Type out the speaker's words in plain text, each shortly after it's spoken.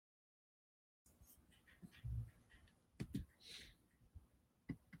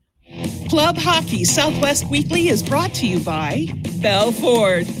Club Hockey Southwest Weekly is brought to you by Bell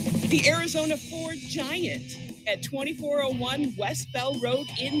Ford, the Arizona Ford Giant at 2401 West Bell Road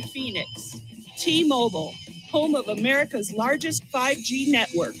in Phoenix. T-Mobile, home of America's largest 5G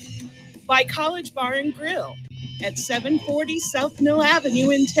network. By College Bar and Grill at 740 South Mill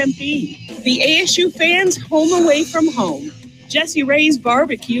Avenue in Tempe. The ASU fans' home away from home. Jesse Ray's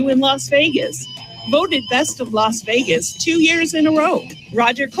Barbecue in Las Vegas. Voted Best of Las Vegas 2 years in a row.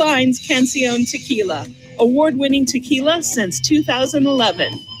 Roger Klein's Cancion Tequila. Award-winning tequila since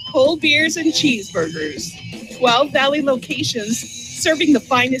 2011. Cold beers and cheeseburgers. 12 Valley locations serving the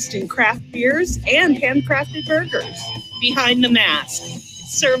finest in craft beers and handcrafted burgers. Behind the Mask.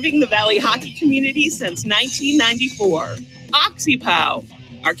 Serving the Valley hockey community since 1994. OxyPow.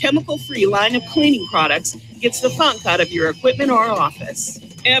 Our chemical-free line of cleaning products gets the funk out of your equipment or office.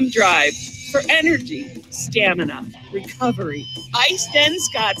 M-Drive. For energy, stamina, recovery. Ice Den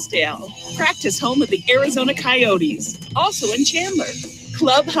Scottsdale. Practice home of the Arizona Coyotes. Also in Chandler.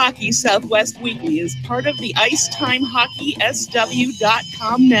 Club Hockey Southwest Weekly is part of the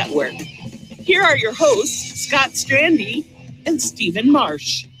IcetimeHockeySW.com network. Here are your hosts, Scott Strandy and Stephen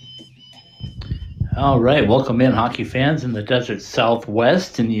Marsh. All right, welcome in hockey fans in the desert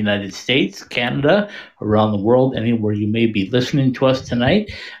Southwest, in the United States, Canada, around the world, anywhere you may be listening to us tonight.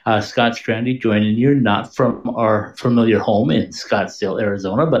 Scott Strandy joining you, not from our familiar home in Scottsdale,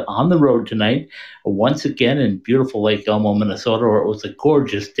 Arizona, but on the road tonight, once again in beautiful Lake Elmo, Minnesota, where it was a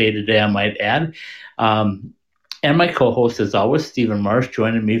gorgeous day today, I might add. And my co-host, as always, Stephen Marsh,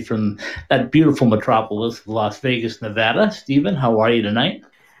 joining me from that beautiful metropolis of Las Vegas, Nevada. Stephen, how are you tonight?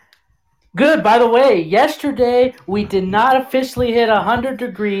 Good. By the way, yesterday we did not officially hit 100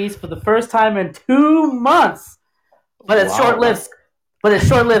 degrees for the first time in 2 months. But it's short-lived. But it's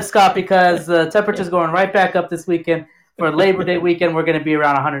short-lived, Scott, because the temperature's going right back up this weekend. For Labor Day weekend, we're going to be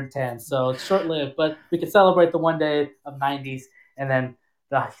around 110. So it's short-lived, but we can celebrate the one day of 90s and then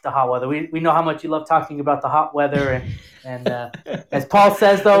the hot weather. We know how much you love talking about the hot weather, and as Paul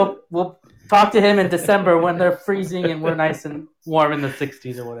says, though, we'll talk to him in December when they're freezing and we're nice and warm in the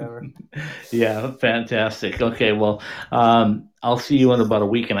 60s or whatever. Yeah, fantastic. Okay, well, I'll see you in about a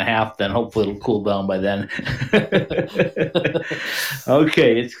week and a half then. Hopefully it'll cool down by then.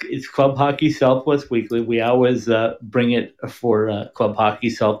 Okay, it's Club Hockey Southwest Weekly. We always bring it for Club Hockey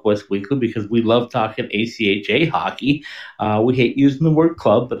Southwest Weekly because we love talking ACHA hockey. We hate using the word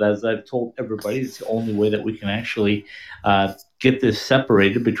club, but as I've told everybody, it's the only way that we can actually get this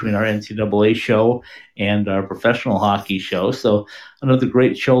separated between our NCAA show and our professional hockey show. So another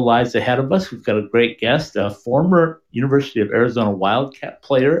great show lies ahead of us. We've got a great guest, a former University of Arizona Wildcat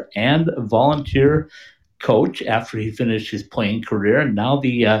player and volunteer coach after he finished his playing career, and now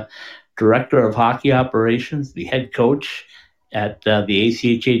the director of hockey operations, the head coach at the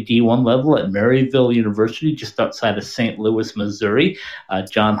ACHA D1 level at Maryville University, just outside of St. Louis, Missouri.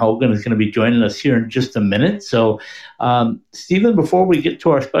 John Hogan is going to be joining us here in just a minute. So, Stephen, before we get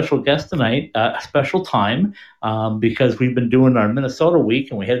to our special guest tonight, a special time, because we've been doing our Minnesota week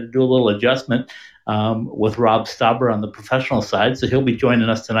and we had to do a little adjustment with Rob Stauber on the professional side. So he'll be joining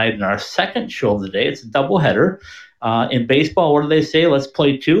us tonight in our second show of the day. It's a doubleheader. In baseball, what do they say? Let's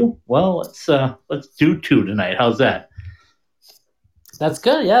play two. Well, let's do two tonight. How's that? That's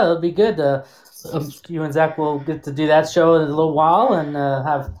good. Yeah, that'll be good. You and Zach will get to do that show in a little while and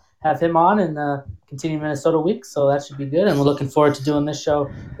have him on and continue Minnesota week. So that should be good. And we're looking forward to doing this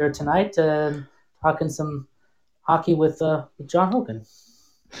show here tonight and talking some hockey with John Hogan.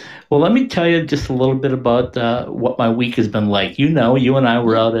 Well, let me tell you just a little bit about what my week has been like. You know, you and I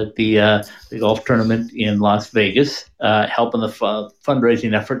were out at the golf tournament in Las Vegas, helping the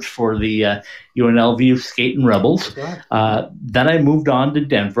fundraising efforts for the UNLV Skating Rebels. Sure. Then I moved on to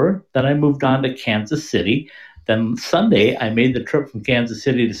Denver. Then I moved on to Kansas City. Then Sunday, I made the trip from Kansas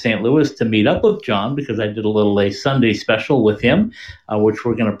City to St. Louis to meet up with John because I did a Sunday special with him, which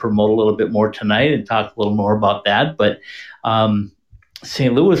we're going to promote a little bit more tonight and talk a little more about that. But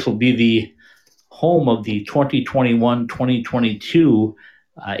St. Louis will be the home of the 2021-2022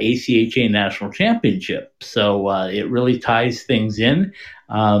 ACHA National Championship. So it really ties things in.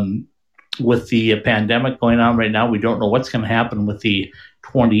 With the pandemic going on right now, we don't know what's going to happen with the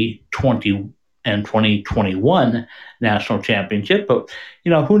 2020 and 2021 National Championship. But,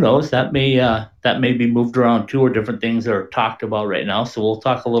 who knows? That may be moved around too, or different things that are talked about right now. So we'll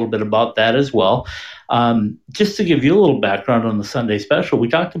talk a little bit about that as well. Just to give you a little background on the Sunday special, we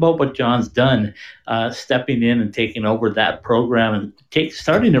talked about what John's done, stepping in and taking over that program and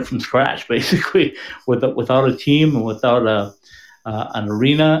starting it from scratch, basically, without a team and without an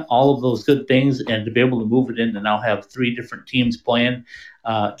arena, all of those good things, and to be able to move it in and now have 3 different teams playing.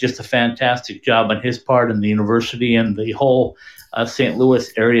 Just a fantastic job on his part, and the university and the whole St.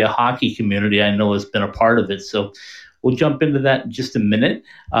 Louis area hockey community, I know, has been a part of it. So we'll jump into that in just a minute.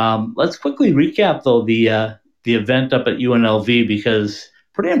 Let's quickly recap, though, the event up at UNLV, because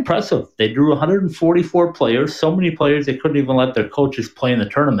pretty impressive. They drew 144 players, so many players they couldn't even let their coaches play in the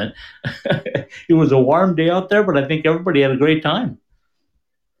tournament. It was a warm day out there, but I think everybody had a great time.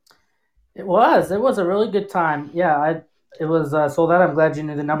 It was a really good time. Yeah, it was sold out. I'm glad you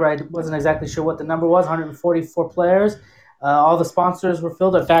knew the number. I wasn't exactly sure what the number was. 144 players. All the sponsors were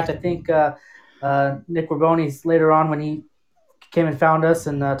filled. In fact, I think Nick Riboni later on, when he came and found us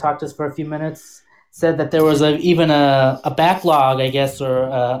and talked to us for a few minutes, said that there was even a backlog, I guess, or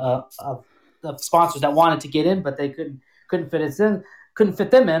of sponsors that wanted to get in, but they couldn't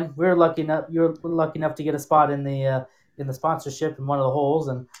fit them in. You're lucky enough to get a spot in the sponsorship in one of the holes,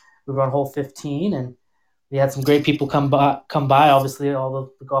 and we were on hole 15, and we had some great people come by. Obviously,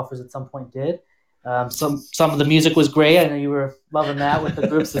 all the golfers at some point did. Some of the music was great. I know you were loving that with the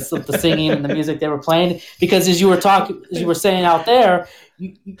groups, the singing and the music they were playing. Because as you were saying out there,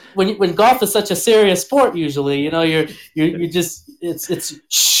 when golf is such a serious sport, usually, you're just it's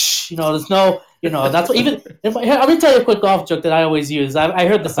shh, there's no, that's what even. Let me tell you a quick golf joke that I always use. I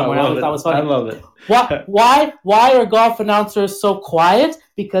heard this somewhere. I was funny. I love it. Why are golf announcers so quiet?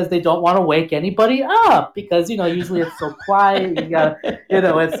 Because they don't want to wake anybody up. Because usually it's so quiet. You got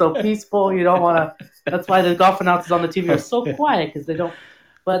it's so peaceful. You don't want to. That's why the golf announcers on the TV are so quiet, because they don't.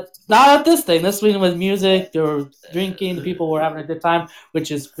 But not at this thing. This week was music. They were drinking. The people were having a good time, which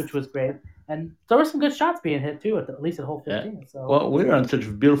was great. And there were some good shots being hit too, at least at hole 15. Yeah. So. Well, we were on such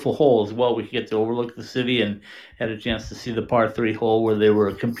a beautiful hole as well. We could get to overlook the city and had a chance to see the par 3 hole where they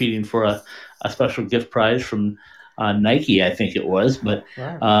were competing for a special gift prize from Nike, I think it was. But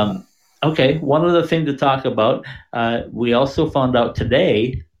okay, one other thing to talk about. We also found out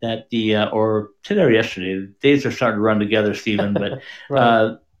today that or today or yesterday, the days are starting to run together, Stephen. But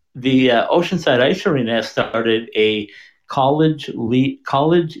right. The Oceanside Ice Arena has started a college elite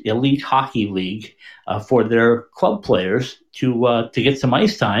hockey league for their club players to get some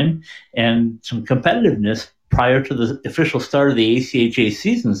ice time and some competitiveness prior to the official start of the ACHA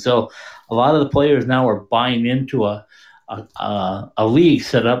season. So a lot of the players now are buying into a league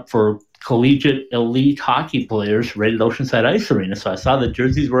set up for collegiate elite hockey players right at Oceanside Ice Arena. So I saw the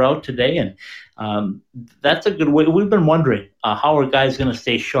jerseys were out today, and that's a good way. We've been wondering, how are guys going to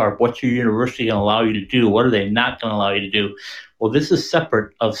stay sharp? What's your university going to allow you to do? What are they not going to allow you to do? Well, this is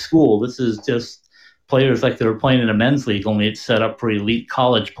separate of school. This is just players like they were playing in a men's league, only it's set up for elite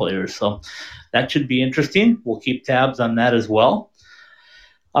college players. So that should be interesting. We'll keep tabs on that as well.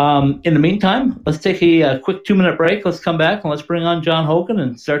 In the meantime, let's take a quick 2-minute break. Let's come back and let's bring on John Hogan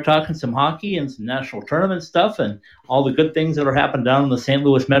and start talking some hockey and some national tournament stuff and all the good things that are happening down in the St.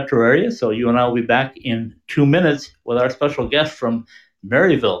 Louis metro area. So you and I will be back in 2 minutes with our special guest from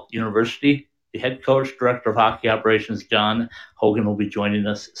Maryville University, the head coach, director of hockey operations, John Hogan, will be joining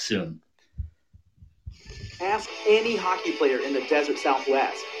us soon. Ask any hockey player in the desert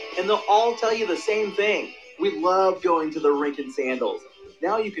Southwest, and they'll all tell you the same thing. We love going to the rink in sandals.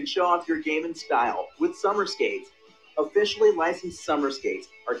 Now you can show off your game in style with summer skates. Officially licensed summer skates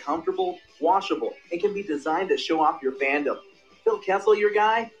are comfortable, washable, and can be designed to show off your fandom. Phil Kessel your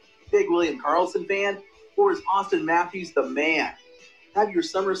guy? Big William Karlsson fan? Or is Austin Matthews the man? Have your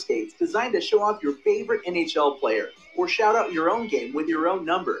summer skates designed to show off your favorite NHL player, or shout out your own game with your own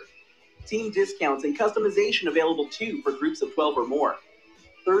number. Team discounts and customization available too for groups of 12 or more.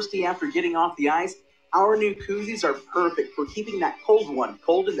 Thirsty after getting off the ice? Our new koozies are perfect for keeping that cold one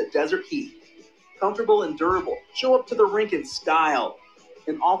cold in the desert heat. Comfortable and durable, show up to the rink in style.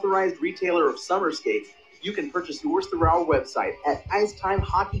 An authorized retailer of summer skates, you can purchase yours through our website at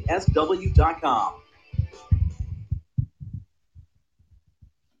IceTimeHockeySW.com.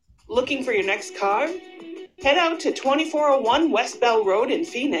 Looking for your next car? Head out to 2401 West Bell Road in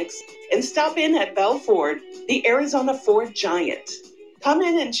Phoenix and stop in at Bell Ford, the Arizona Ford Giant. Come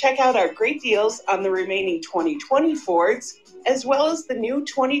in and check out our great deals on the remaining 2020 Fords, as well as the new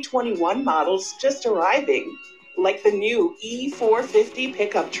 2021 models just arriving, like the new E450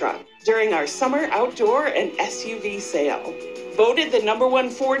 pickup truck during our summer outdoor and SUV sale. Voted the #1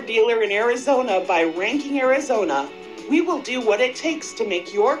 Ford dealer in Arizona by Ranking Arizona, we will do what it takes to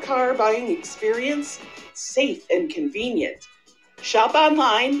make your car buying experience safe and convenient. Shop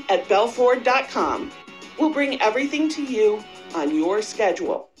online at bellford.com. We'll bring everything to you on your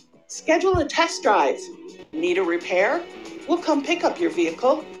schedule. Schedule a test drive. Need a repair? We'll come pick up your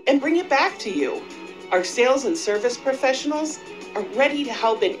vehicle and bring it back to you. Our sales and service professionals are ready to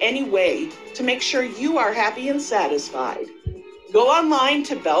help in any way to make sure you are happy and satisfied. Go online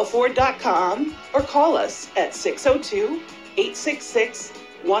to belford.com or call us at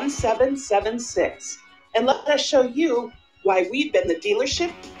 602-866-1776 and let us show you why we've been the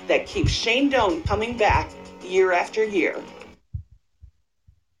dealership that keeps Shane Doan coming back year after year.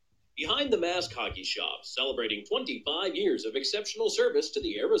 Behind the Mask Hockey Shop, celebrating 25 years of exceptional service to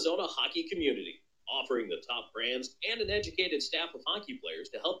the Arizona hockey community, offering the top brands and an educated staff of hockey players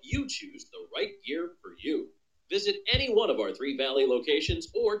to help you choose the right gear for you. Visit any one of our 3 Valley locations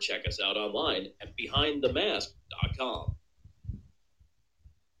or check us out online at BehindTheMask.com.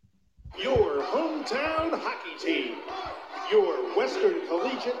 Your hometown hockey team, your Western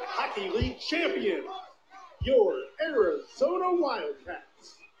Collegiate Hockey League champion, your Arizona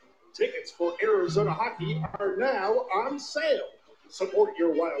Wildcats. Tickets for Arizona hockey are now on sale. Support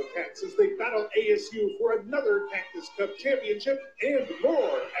your Wildcats as they battle ASU for another Cactus Cup championship and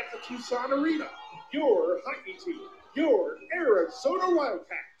more at the Tucson Arena. Your hockey team, your Arizona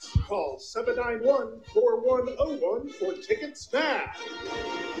Wildcats. Call 791-4101 for tickets now.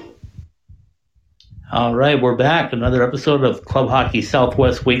 All right, we're back. Another episode of Club Hockey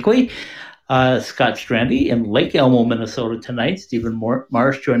Southwest Weekly. Scott Strandy in Lake Elmo, Minnesota tonight. Stephen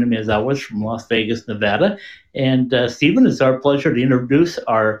Marsh joining me as always from Las Vegas, Nevada. And Stephen, it's our pleasure to introduce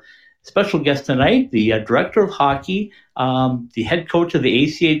our special guest tonight, the director of hockey, the head coach of the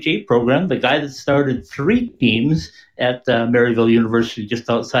ACHA program, the guy that started 3 teams at Maryville University just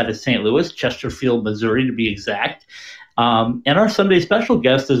outside of St. Louis, Chesterfield, Missouri to be exact, and our Sunday special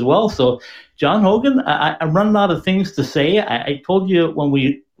guest as well. So, John Hogan, I'm running out of things to say. I told you when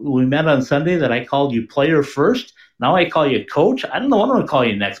we met on Sunday that I called you player first. Now I call you coach. I don't know what I'm going to call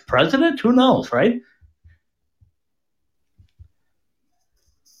you next. President? Who knows, right?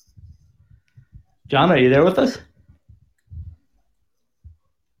 John, are you there with us?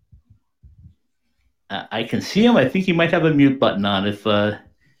 I can see him. I think he might have a mute button on. If you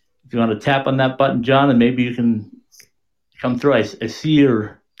want to tap on that button, John, and maybe you can come through. I see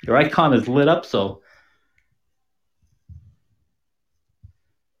your icon is lit up, so.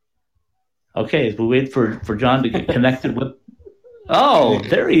 Okay, as we wait for John to get connected with. Oh,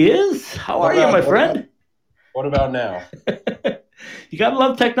 there he is. How are you, my friend? What about now? You gotta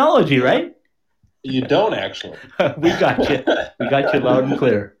love technology, right? You don't actually. We got you. We got you loud and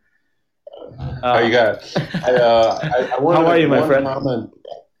clear. How you guys? I wanted How are you, my friend? Comment.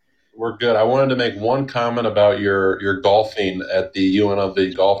 We're good. I wanted to make one comment about your golfing at the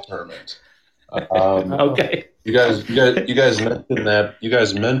UNLV golf tournament. Okay. You guys mentioned that. You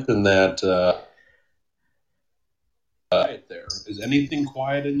guys mentioned that. Quiet there. Is anything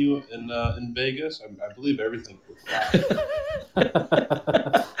quiet in Vegas? I believe everything was quiet.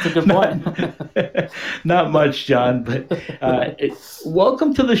 That's a good point. Not much, John, but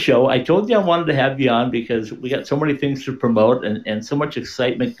welcome to the show. I told you I wanted to have you on because we got so many things to promote and so much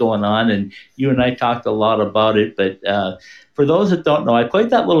excitement going on, and you and I talked a lot about it. But for those that don't know, I played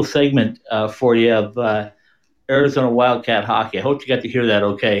that little segment for you of Arizona Wildcat hockey. I hope you got to hear that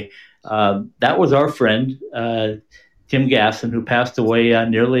okay. That was our friend, Tim Gasson, who passed away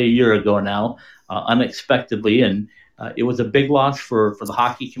nearly a year ago now, unexpectedly, and it was a big loss for the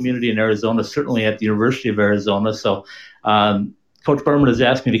hockey community in Arizona, certainly at the University of Arizona. So Coach Berman has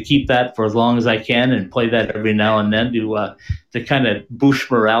asked me to keep that for as long as I can and play that every now and then to kind of boost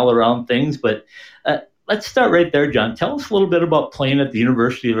morale around things. But let's start right there, John. Tell us a little bit about playing at the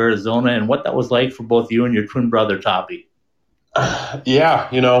University of Arizona and what that was like for both you and your twin brother, Toppy. Yeah,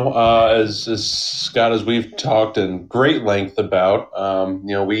 as Scott, as we've talked in great length about,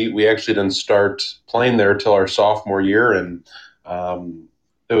 we actually didn't start playing there till our sophomore year, and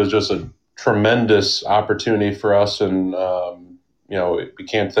it was just a tremendous opportunity for us. And we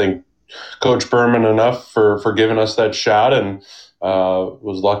can't thank Coach Berman enough for giving us that shot, and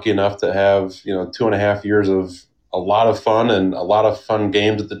was lucky enough to have 2.5 years of a lot of fun and a lot of fun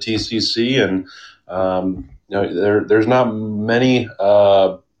games at the TCC, and there's not many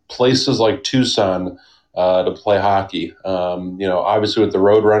places like Tucson to play hockey. Obviously with the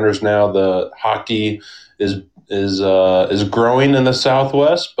Roadrunners now, the hockey is growing in the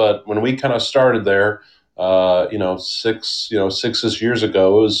Southwest. But when we kind of started there, 6 years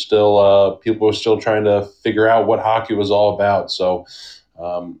ago, it was still people were still trying to figure out what hockey was all about. So it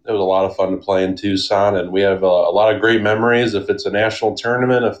was a lot of fun to play in Tucson, and we have a lot of great memories. If it's a national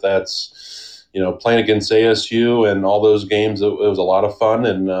tournament, if that's playing against ASU and all those games, it was a lot of fun,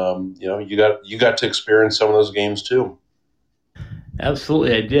 and you got to experience some of those games too.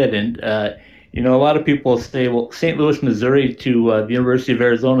 Absolutely, I did, and You know, a lot of people say, well, St. Louis, Missouri to the University of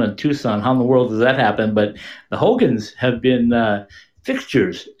Arizona in Tucson, how in the world does that happen? But the Hogans have been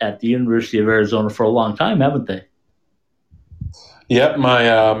fixtures at the University of Arizona for a long time, haven't they? Yep,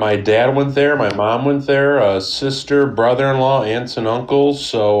 my dad went there, my mom went there, sister, brother-in-law, aunts and uncles.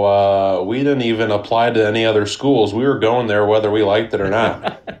 So we didn't even apply to any other schools. We were going there whether we liked it or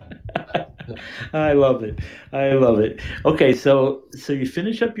not. I love it. I love it. Okay, so you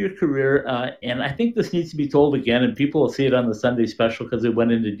finish up your career, and I think this needs to be told again, and people will see it on the Sunday special because it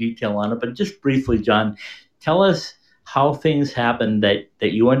went into detail on it. But just briefly, John, tell us how things happened that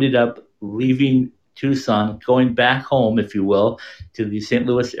you ended up leaving Tucson, going back home, if you will, to the St.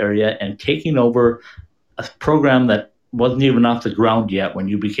 Louis area and taking over a program that wasn't even off the ground yet when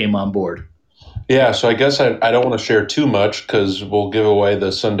you became on board. Yeah, so I guess I don't want to share too much because we'll give away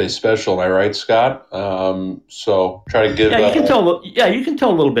the Sunday special. Am I right, Scott? So try to give. Yeah, you can tell. Yeah, you can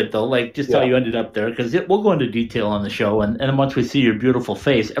tell a little bit though, like just how Yeah. you ended up there, because we'll go into detail on the show, and once we see your beautiful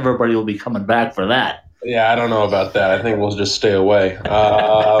face, everybody will be coming back for that. Yeah, I don't know about that. I think we'll just stay away.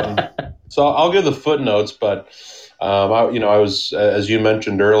 So I'll give the footnotes, but I was, as you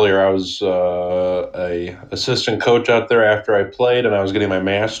mentioned earlier, I was a assistant coach out there after I played, and I was getting my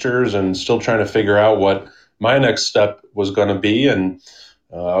master's, and still trying to figure out what my next step was going to be. And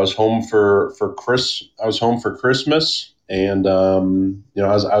I was home for I was home for Christmas, and I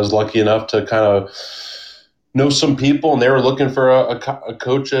was lucky enough to kind of know some people, and they were looking for a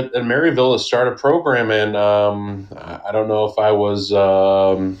coach at Maryville to start a program. And I don't know if I was,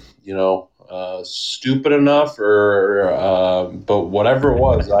 stupid enough but whatever it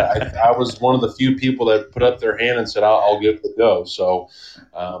was, I was one of the few people that put up their hand and said, I'll give it a go. So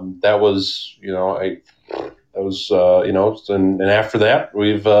that was, and after that,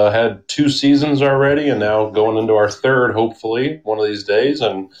 we've had 2 seasons already, and now going into our third, hopefully, one of these days.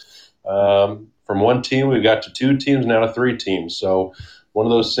 And from 1 team, we got to 2 teams, now to 3 teams. So one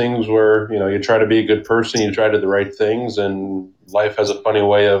of those things where, you try to be a good person, you try to do the right things, and life has a funny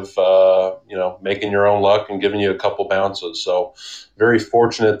way of, making your own luck and giving you a couple bounces. So very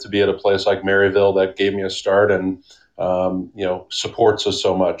fortunate to be at a place like Maryville that gave me a start and, supports us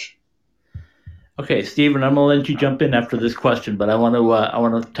so much. Okay, Stephen, I'm gonna let you jump in after this question, but I want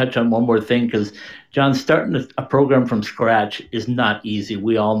to touch on one more thing, because John, starting a program from scratch is not easy.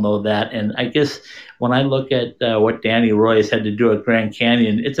 We all know that, and I guess when I look at what Danny Roy has had to do at Grand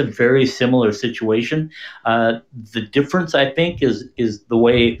Canyon, it's a very similar situation. The difference, I think, is the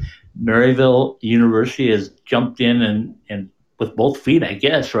way Maryville University has jumped in and with both feet, I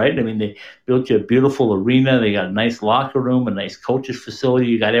guess, right? I mean, they built you a beautiful arena. They got a nice locker room, a nice coaches facility.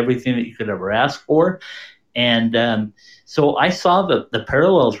 You got everything that you could ever ask for. And so I saw the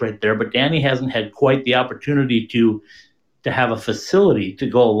parallels right there, but Danny hasn't had quite the opportunity to have a facility to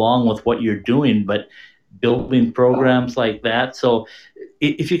go along with what you're doing, but building programs like that. So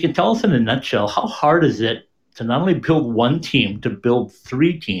if you can tell us in a nutshell, how hard is it to not only build one team, to build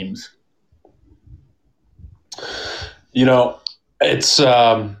 3 teams? It's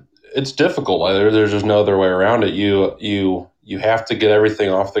difficult. There's just no other way around it. You have to get everything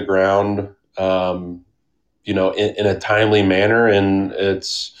off the ground, in a timely manner, and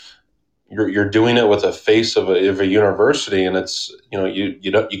you're doing it with a face of a university, and it's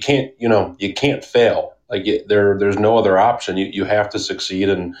you can't fail. Like there's no other option. You have to succeed,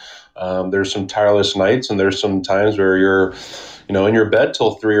 and there's some tireless nights, and there's some times where you're in your bed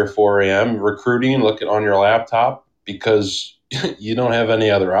till 3 or 4 a.m. recruiting, looking on your laptop, because you don't have any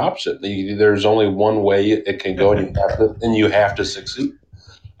other option. There's only one way it can go, and you have to succeed.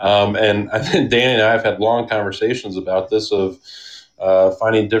 And I think Danny and I have had long conversations about this, of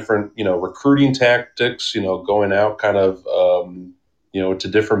finding different, recruiting tactics, going out kind of, to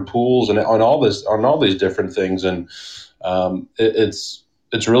different pools and on all these different things. And it's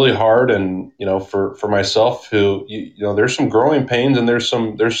really hard. And, for myself, who, there's some growing pains, and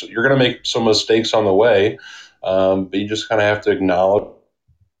you're going to make some mistakes on the way. But you just kind of have to acknowledge.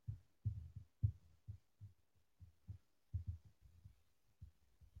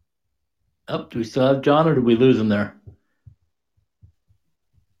 Oh, do we still have John, or did we lose him there?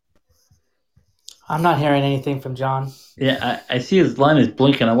 I'm not hearing anything from John. Yeah, I see his line is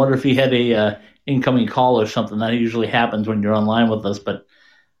blinking. I wonder if he had a incoming call or something. That usually happens when you're online with us. But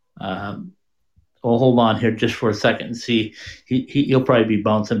we'll hold on here just for a second and see. He'll probably be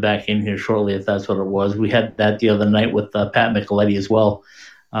bouncing back in here shortly, if that's what it was. We had that the other night with Pat Micheletti as well.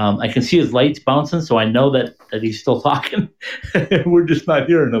 I can see his lights bouncing, so I know that he's still talking. We're just not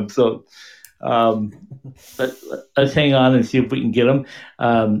hearing him. So But let's hang on and see if we can get him.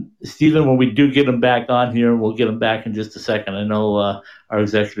 Stephen, when we do get him back on here, we'll get him back in just a second. I know our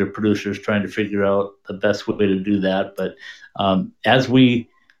executive producer is trying to figure out the best way to do that. But as we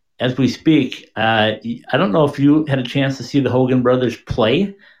speak, I don't know if you had a chance to see the Hogan brothers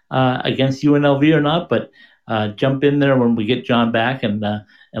play against UNLV or not, but jump in there when we get John back and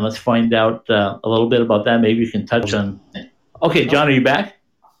let's find out a little bit about that. Maybe you can touch on. Okay, John, are you back?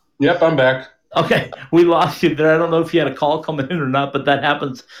 Yep, I'm back. Okay, we lost you there. I don't know if you had a call coming in or not, but that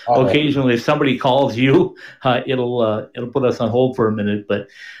happens occasionally. If somebody calls you, it'll put us on hold for a minute. But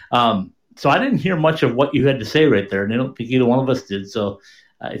so I didn't hear much of what you had to say right there, and I don't think either one of us did. So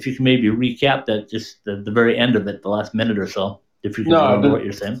if you can maybe recap that, just the very end of it, the last minute or so, if you can remember what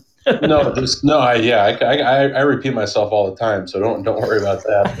you're saying. I repeat myself all the time, so don't worry about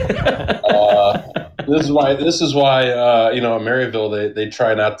that. This is why at Maryville they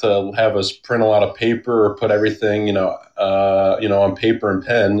try not to have us print a lot of paper or put everything on paper and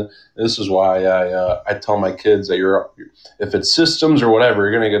pen. This is why I tell my kids that if it's systems or whatever,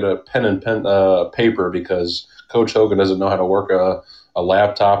 you're going to get a pen and paper, because Coach Hogan doesn't know how to work a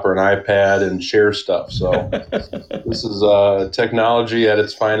laptop or an iPad and share stuff. So this is technology at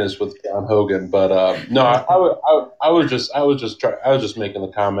its finest with John Hogan. But I was just making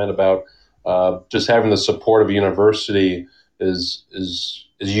the comment about just having the support of a university is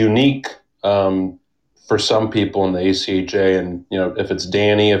unique for some people in the ACHA. And if it's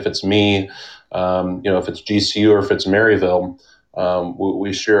Danny, if it's me, if it's GCU or if it's Maryville,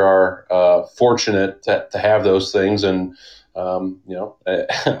 we sure are fortunate to have those things. And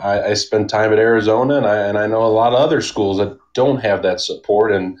I spend time at Arizona, and I know a lot of other schools that don't have that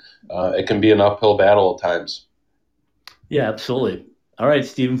support, and it can be an uphill battle at times. Yeah, absolutely. All right,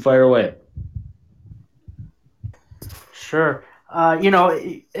 Stephen, fire away. Sure.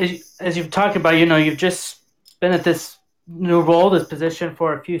 As you've talked about, you've just been at this new role, this position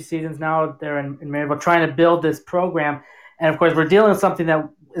for a few seasons now there in Maryville, trying to build this program. And of course, we're dealing with something that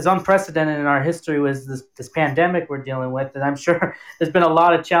is unprecedented in our history, was this pandemic we're dealing with. And I'm sure there's been a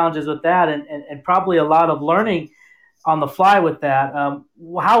lot of challenges with that, and probably a lot of learning on the fly with that.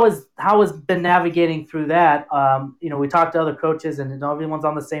 How has been navigating through that? We talked to other coaches, and everyone's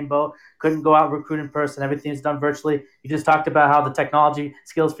on the same boat. Couldn't go out and recruit in person. Everything's done virtually. You just talked about how the technology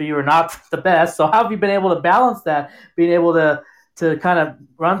skills for you are not the best. So how have you been able to balance that, being able to kind of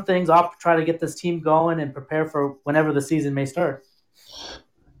run things off, try to get this team going and prepare for whenever the season may start?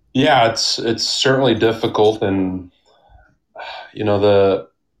 Yeah, it's certainly difficult, and you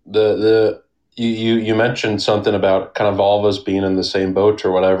mentioned something about kind of all of us being in the same boat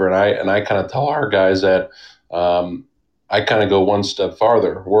or whatever, and I kind of tell our guys that I kind of go one step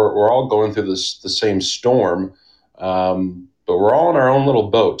farther. We're all going through the same storm, but we're all in our own little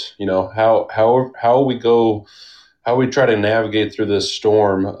boat. How we try to navigate through this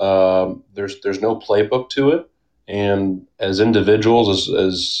storm. There's no playbook to it. And as individuals,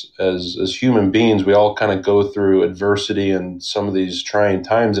 as human beings, we all kind of go through adversity and some of these trying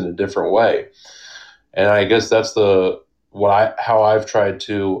times in a different way. And I guess that's how I've tried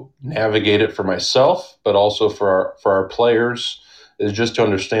to navigate it for myself, but also for our players, is just to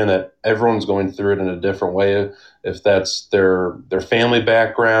understand that everyone's going through it in a different way. If that's their family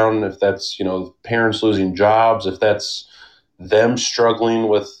background, if that's parents losing jobs, if that's them struggling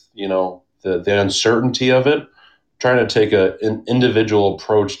with the uncertainty of it. Trying to take an individual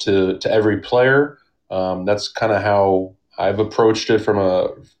approach to every player. That's kind of how I've approached it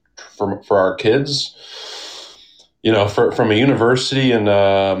for our kids. From a university and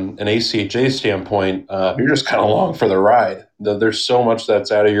an ACHA standpoint, you're just kind of along for the ride. There's so much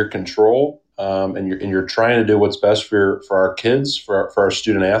that's out of your control, and you're trying to do what's best for our kids, for our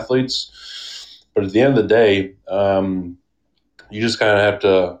student athletes. But at the end of the day, you just kind of have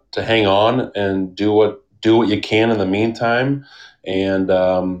to hang on and do what you can in the meantime. And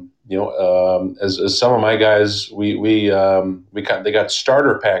as some of my guys, they got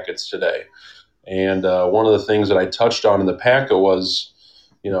starter packets today, and one of the things that I touched on in the packet was,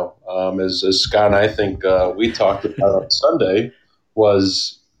 as Scott and I think we talked about on Sunday,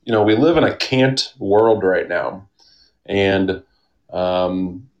 was we live in a can't world right now, and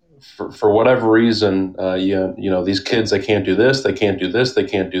for whatever reason, these kids, they can't do this, they can't do this, they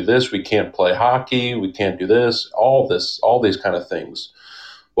can't do this. We can't play hockey, we can't do this, all these kind of things.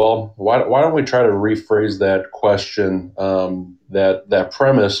 Well, why don't we try to rephrase that question, that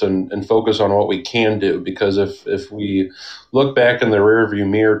premise, and focus on what we can do? Because if we look back in the rearview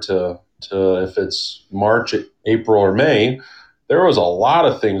mirror to if it's March, April, or May, there was a lot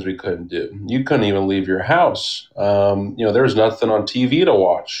of things we couldn't do. You couldn't even leave your house. There was nothing on TV to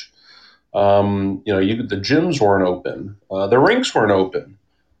watch. the gyms weren't open, the rinks weren't open.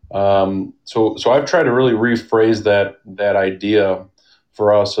 So I've tried to really rephrase that idea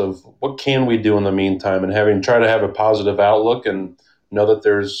for us of what can we do in the meantime, and try to have a positive outlook and know that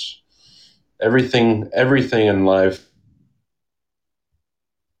there's everything in life.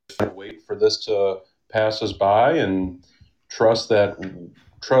 Wait for this to pass us by and trust that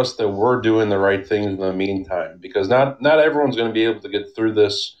we're doing the right things in the meantime, because not everyone's going to be able to get through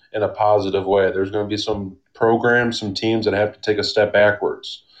this in a positive way. There's going to be some programs, some teams that have to take a step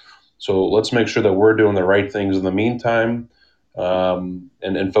backwards. So let's make sure that we're doing the right things in the meantime,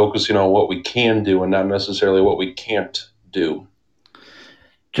 and focusing on what we can do and not necessarily what we can't do.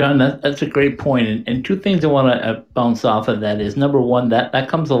 John, that's a great point. And two things I want to bounce off of that is, number one, that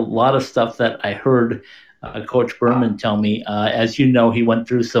comes a lot of stuff that I heard Coach Berman tell me. As you know, he went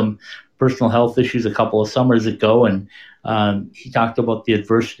through some personal health issues a couple of summers ago, and he talked about the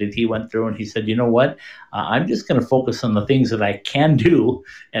adversity that he went through, and he said, you know what, I'm just going to focus on the things that I can do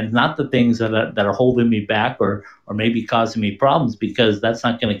and not the things that are holding me back or maybe causing me problems, because that's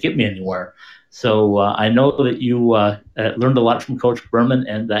not going to get me anywhere. So I know that you learned a lot from Coach Berman,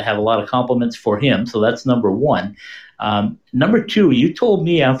 and I have a lot of compliments for him. So that's number one. Number two, you told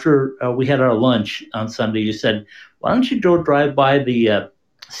me after we had our lunch on Sunday, you said, why don't you go drive by the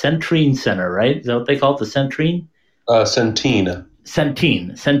Centene Center, right? Is that what they call it, the Centene?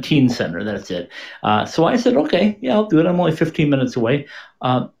 Centene Center, that's it. So I said, okay, yeah, I'll do it. I'm only 15 minutes away.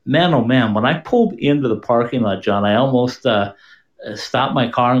 Man, oh man, when I pulled into the parking lot, John, I almost stopped my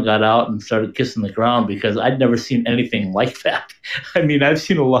car and got out and started kissing the ground, because I'd never seen anything like that. I mean, I've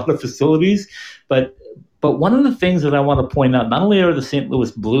seen a lot of facilities, but one of the things that I want to point out, not only are the St.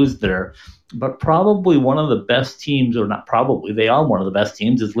 Louis Blues there, but probably one of the best teams, or not probably, they are one of the best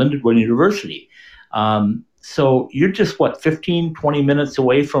teams, is Lindenwood University. So you're just, 15, 20 minutes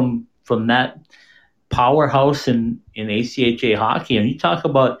away from that powerhouse in ACHA hockey. And you talk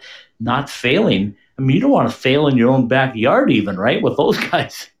about not failing. I mean, you don't want to fail in your own backyard even, right, with those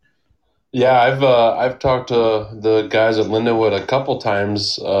guys. Yeah, I've talked to the guys at Lindenwood a couple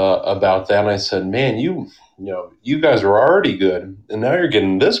times about that, and I said, man, you guys are already good, and now you're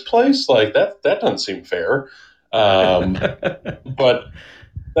getting this place? Like, that doesn't seem fair. But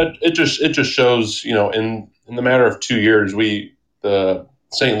it just shows, in the matter of 2 years, the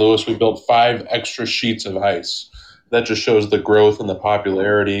St. Louis, we built 5 extra sheets of ice. That just shows the growth and the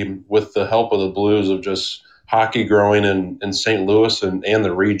popularity, with the help of the Blues, of just hockey growing in St. Louis and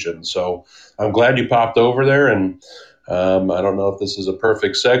the region. So I'm glad you popped over there, and I don't know if this is a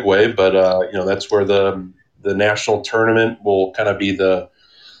perfect segue, but that's where the national tournament will kind of be the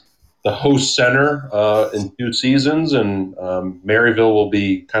host center in 2 seasons, and Maryville will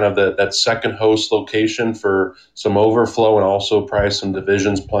be kind of that second host location for some overflow, and also probably some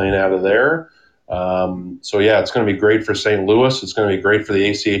divisions playing out of there. So yeah, it's going to be great for St. Louis. It's going to be great for the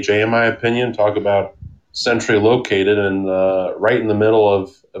ACHA, in my opinion. Talk about centrally located and right in the middle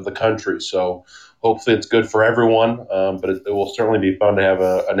of the country. So hopefully it's good for everyone, but it will certainly be fun to have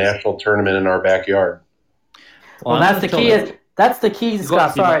a national tournament in our backyard. Well, that's the key. That's the key,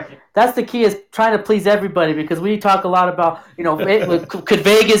 Scott. Sorry. That's the key, is trying to please everybody, because we talk a lot about, could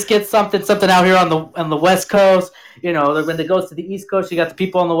Vegas get something out here on the West Coast? When it goes to the East Coast, you got the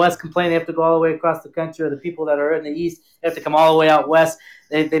people on the West complaining they have to go all the way across the country, or the people that are in the East have to come all the way out West.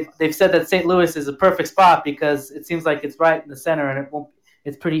 They've said that St. Louis is a perfect spot because it seems like it's right in the center, and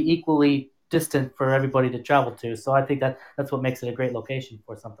it's pretty equally distant for everybody to travel to. So I think that's what makes it a great location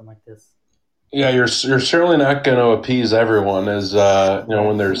for something like this. Yeah, you're certainly not going to appease everyone, as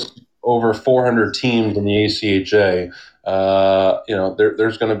when there's over 400 teams in the ACHA.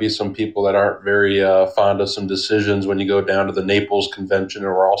 There's going to be some people that aren't very fond of some decisions when you go down to the Naples convention,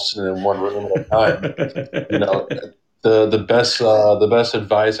 and we're all sitting in one room at a time. The best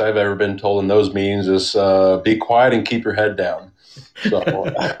advice I've ever been told in those meetings is be quiet and keep your head down.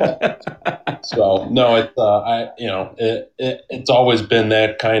 So no, it's always been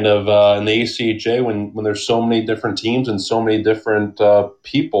that kind of in the ACHA, when there's so many different teams and so many different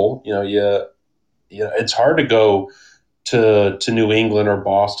people, it's hard to go to New England or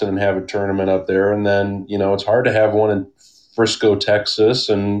Boston and have a tournament up there, and then it's hard to have one in Frisco, Texas,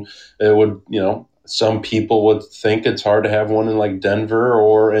 and it would some people would think it's hard to have one in like Denver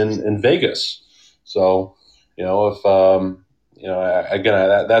or in Vegas. So if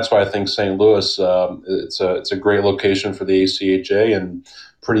again, that's why I think St. Louis, it's a great location for the ACHA, and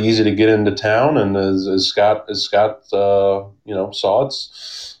pretty easy to get into town. And as Scott saw,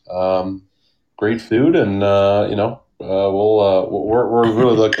 it's great food, and we're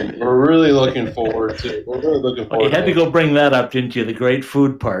really looking forward to. We're really looking Well, you forward. had to go bring that up, didn't you? The great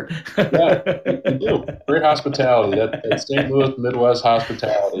food part. Yeah, you do. Great hospitality. That St. Louis Midwest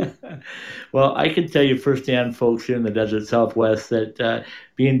hospitality. Well, I can tell you firsthand, folks here in the desert Southwest, that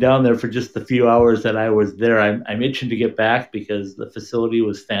being down there for just the few hours that I was there, I'm itching to get back because the facility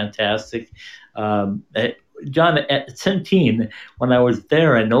was fantastic. John, at Centene, when I was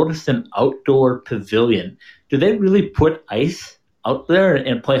there, I noticed an outdoor pavilion. Do they really put ice out there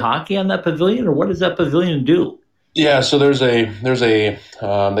and play hockey on that pavilion, or what does that pavilion do? Yeah, so there's a they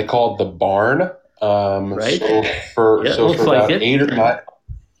call it the barn. Right? So Yeah, for looks like about it. 8 or 9.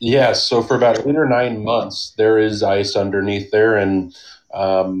 Yes, so for about 8 or 9 months, there is ice underneath there, and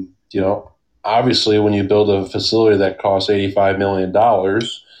obviously, when you build a facility that costs $85 million,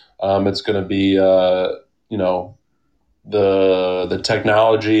 it's going to be the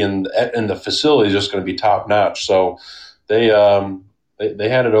technology and the facility is just going to be top notch. So they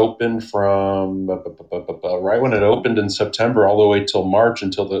had it open from right when it opened in September all the way till March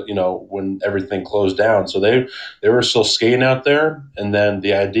until when everything closed down. So they were still skating out there, and then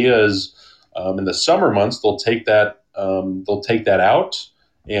the idea is in the summer months they'll take that out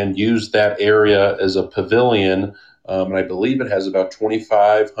and use that area as a pavilion. And I believe it has about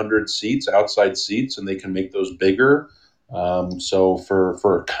 2,500 seats, outside seats, and they can make those bigger. So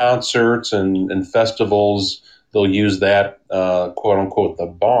for concerts and festivals, they'll use that quote unquote the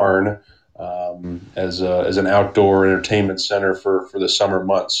barn as an outdoor entertainment center for the summer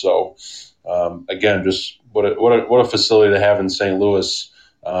months. So again, just what a facility to have in St. Louis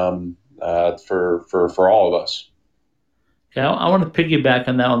for all of us. Okay, I want to piggyback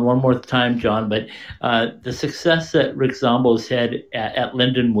on that one more time, John. But the success that Rick Zombo's had at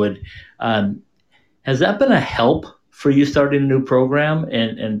Lindenwood, has that been a help for you starting a new program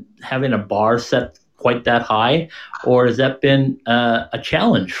and having a bar set quite that high, or has that been a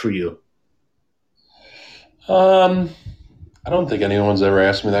challenge for you? I don't think anyone's ever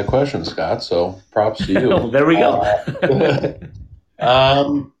asked me that question, Scott. So props to you. There we go.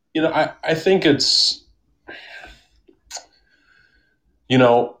 I think it's.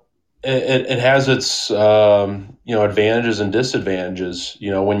 It has its advantages and disadvantages.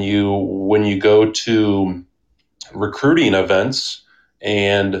 When you go to recruiting events,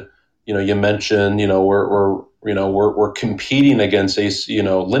 and you mentioned we're competing against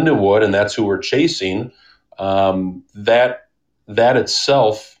Lindenwood, and that's who we're chasing. That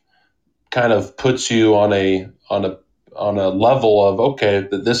itself kind of puts you on a level of, okay,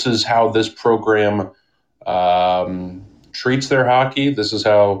 this is how this program treats their hockey. This is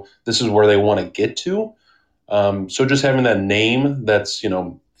where they want to get to. So just having that name that's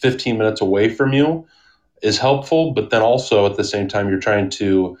 15 minutes away from you is helpful, but then also at the same time you're trying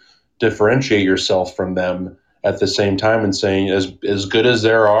to differentiate yourself from them at the same time and saying, as good as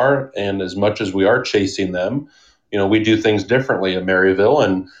there are and as much as we are chasing them, we do things differently at Maryville,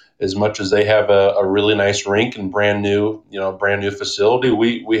 and as much as they have a really nice rink and brand new facility,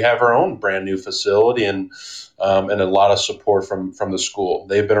 we have our own brand new facility and a lot of support from the school.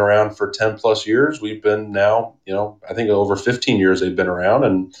 They've been around for 10 plus years. We've been now, I think over 15 years they've been around,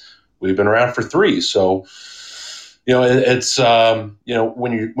 and we've been around for 3. So, it's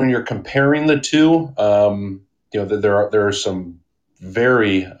when you're comparing the two, there are some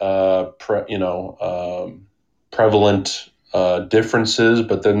very prevalent differences,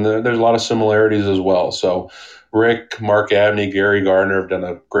 but then there's a lot of similarities as well. So Rick, Mark Abney, Gary Gardner have done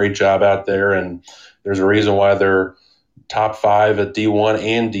a great job out there, and there's a reason why they're top 5 at D1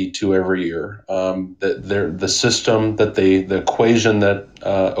 and D2 every year. The system the equation that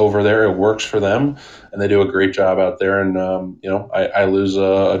over there, it works for them, and they do a great job out there. And I lose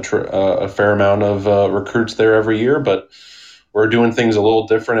a fair amount of recruits there every year, but we're doing things a little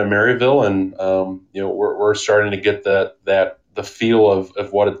different at Maryville, and we're starting to get the feel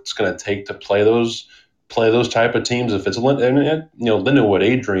of what it's going to take to play those type of teams. If it's Lindenwood,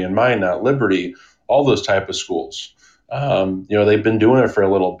 Adrian, Minot, Liberty, all those type of schools. They've been doing it for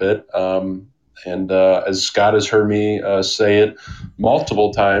a little bit. And as Scott has heard me say it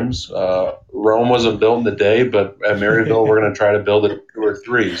multiple times, Rome wasn't built in a day, but at Maryville, we're going to try to build it 2 or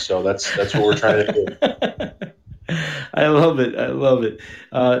 3. So that's what we're trying to do. I love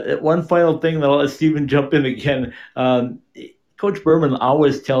it. One final thing, though, let Stephen jump in again. Coach Berman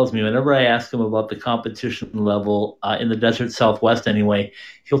always tells me, whenever I ask him about the competition level in the desert Southwest anyway,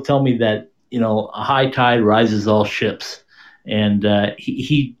 he'll tell me that, a high tide rises all ships. And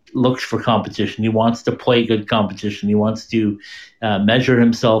he looks for competition. He wants to play good competition. He wants to measure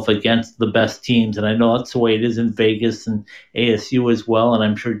himself against the best teams. And I know that's the way it is in Vegas and ASU as well. And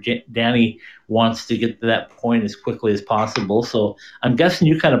I'm sure Danny wants to get to that point as quickly as possible. So I'm guessing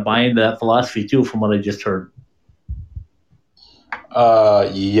you kind of buy into that philosophy too, from what I just heard.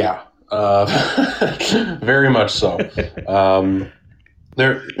 Yeah, very much so.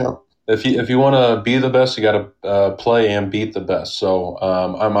 If you want to be the best, you got to play and beat the best. So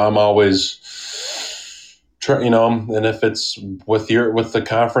I'm always and if it's with the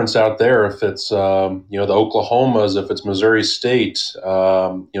conference out there, if it's the Oklahomas, if it's Missouri State,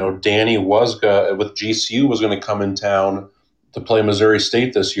 Danny Wuzga with GCU was going to come in town to play Missouri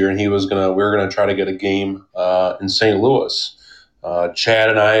State this year, and we were gonna try to get a game in St. Louis. Chad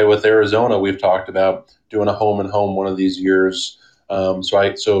and I with Arizona, we've talked about doing a home and home one of these years.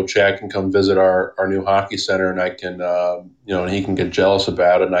 So Chad can come visit our new hockey center, and I can, and he can get jealous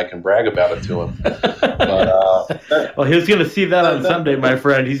about it, and I can brag about it to him. But, well, he's going to see that on Sunday, my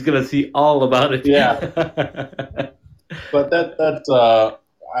friend. He's going to see all about it. Yeah. But there's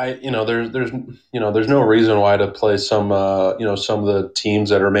no reason why to play some of the teams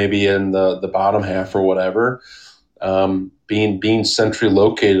that are maybe in the bottom half or whatever. Being centrally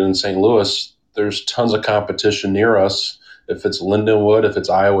located in St. Louis, there's tons of competition near us. If it's Lindenwood, if it's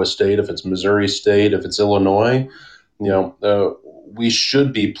Iowa State, if it's Missouri State, if it's Illinois, we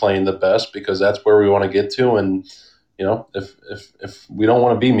should be playing the best because that's where we want to get to. And if we don't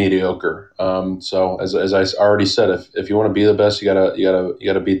want to be mediocre, so as I already said, if you want to be the best, you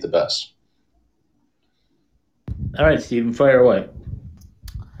gotta beat the best. All right, Stephen, fire away.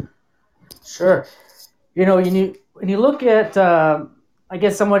 Sure. When you look at, I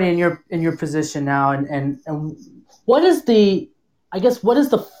guess, somebody in your position now, and what is the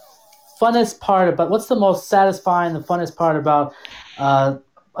funnest part about? What's the most satisfying, the funnest part about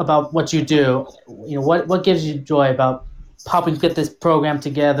what you do? What gives you joy about helping get this program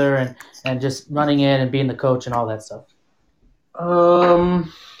together and just running it and being the coach and all that stuff?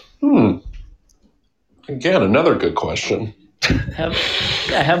 Again, another good question. I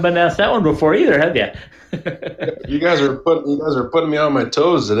haven't been asked that one before either, have you? You guys are putting me on my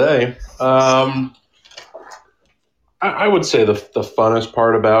toes today. I would say the funnest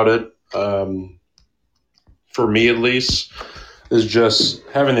part about it, for me at least, is just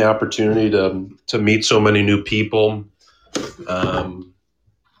having the opportunity to meet so many new people. To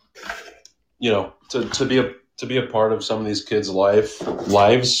be a part of some of these kids' lives.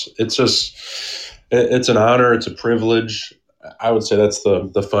 It's an honor. It's a privilege. I would say that's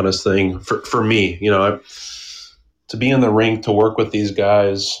the funnest thing for me. To be in the rink, to work with these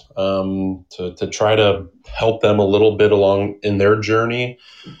guys, to try to help them a little bit along in their journey.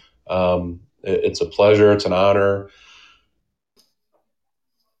 It's a pleasure. It's an honor.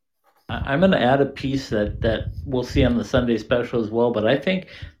 I'm going to add a piece that we'll see on the Sunday special as well, but I think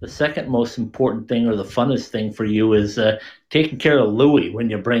the second most important thing or the funnest thing for you is taking care of Louie when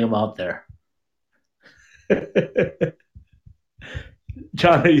you bring him out there.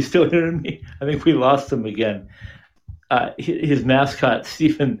 John, are you still hearing me? I think we lost him again. His mascot,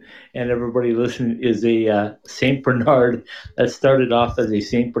 Stephen, and everybody listening, is a St. Bernard that started off as a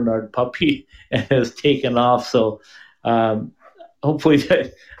St. Bernard puppy and has taken off. So hopefully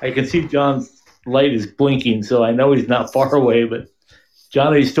I can see John's light is blinking, so I know he's not far away. But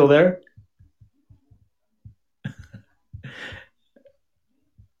John, are you still there?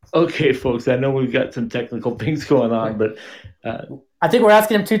 Okay, folks, I know we've got some technical things going on, but I think we're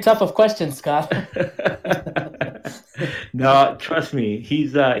asking him too tough of questions, Scott. No, trust me,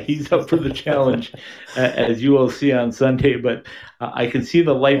 he's up for the challenge, as you will see on Sunday. But I can see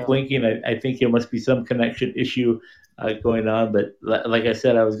the light blinking. I think there must be some connection issue going on. But like I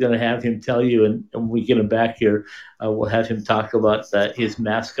said, I was going to have him tell you, and when we get him back here, we'll have him talk about his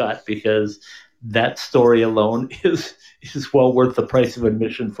mascot, because that story alone is well worth the price of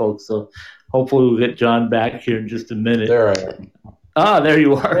admission, folks. So hopefully we'll get John back here in just a minute. There I am. Ah, there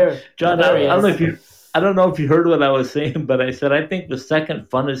you are. John, there I don't know if you heard what I was saying, but I said I think the second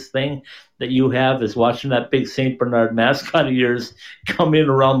funnest thing that you have is watching that big St. Bernard mascot of yours come in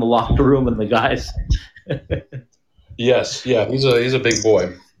around the locker room and the guys. Yes, yeah, he's a big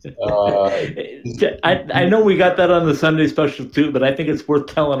boy. I know we got that on the Sunday special too, but I think it's worth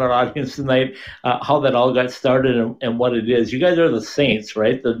telling our audience tonight how that all got started and what it is. You guys are the Saints,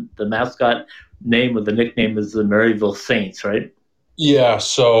 right? The mascot name or the nickname is the Maryville Saints, right? Yeah.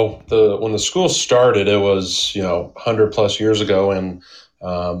 So when the school started, it was 100+ years ago, and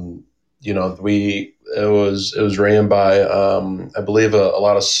it was ran by I believe a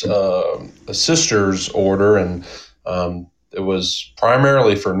lot of a sisters order, and it was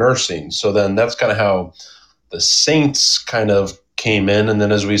primarily for nursing. So then that's kind of how the Saints kind of came in. And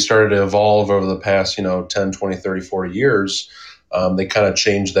then as we started to evolve over the past, 10, 20, 30, 40 years, they kind of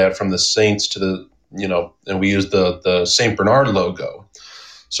changed that from the Saints to the, and we used the St. Bernard logo.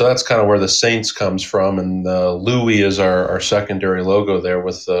 So that's kind of where the Saints comes from. And Louis is our secondary logo there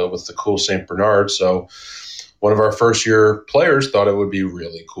with the cool St. Bernard. So one of our first year players thought it would be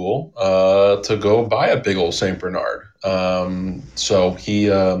really cool to go buy a big old St. Bernard. So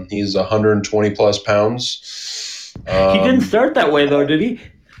he's 120 plus pounds. He didn't start that way though, did he?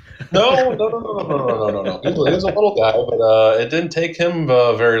 No. He was a little guy, but it didn't take him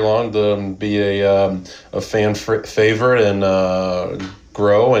very long to be a fan favorite and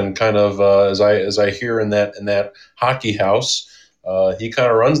grow. And kind of as I hear in that hockey house, he kind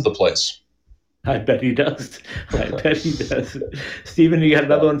of runs the place. I bet he does. Stephen, you got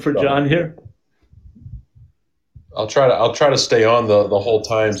another one for John here? I'll try to stay on the whole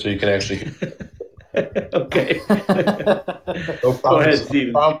time so you can actually hear. Okay. No promises, Go ahead,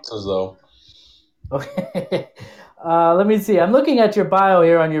 Stephen. promises though. Okay. Let me see. I'm looking at your bio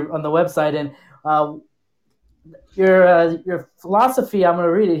here on the website, and your philosophy. I'm going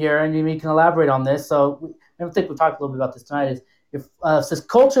to read it here, and you can elaborate on this. So I think we'll talk a little bit about this tonight. It says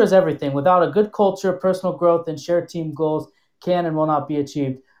culture is everything. Without a good culture, personal growth and shared team goals can and will not be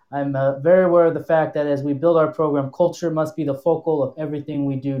achieved. I'm very aware of the fact that as we build our program, culture must be the focal of everything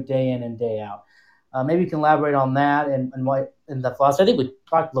we do day in and day out. Maybe you can elaborate on that and why in the philosophy. I think we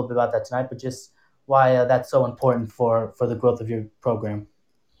talked a little bit about that tonight, but just why that's so important for the growth of your program.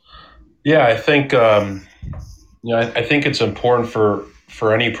 Yeah, I think I think it's important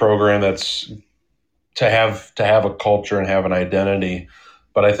for any program that's to have a culture and have an identity.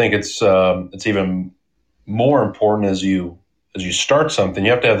 But I think it's even more important as you start something.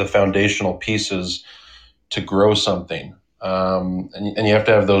 You have to have the foundational pieces to grow something, and you have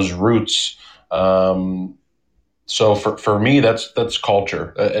to have those roots. So for me, that's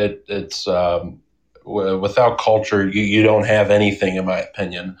culture. It's without culture, you don't have anything, in my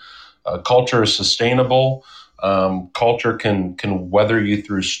opinion. Culture is sustainable. Culture can weather you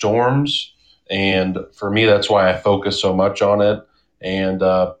through storms, and for me, that's why I focus so much on it. And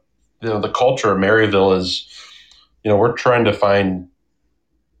the culture of Maryville is, we're trying to find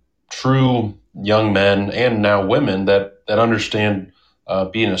true young men and now women that understand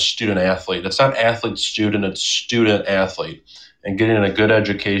being a student athlete. It's not athlete student, it's student athlete, and getting a good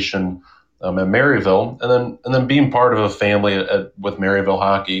education at Maryville, and then being part of a family with Maryville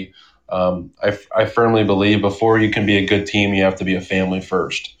hockey. I firmly believe before you can be a good team, you have to be a family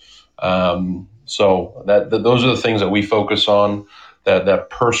first. So that those are the things that we focus on. That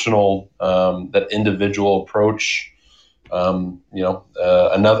personal, that individual approach. Another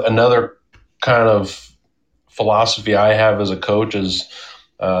kind of philosophy I have as a coach is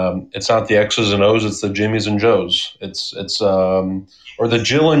it's not the X's and O's, it's the Jimmies and Joes. It's or the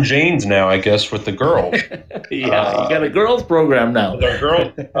Jill and Janes now, I guess, with the girls. Yeah, you got a girls program now. With our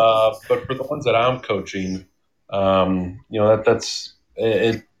girls, but for the ones that I'm coaching, that's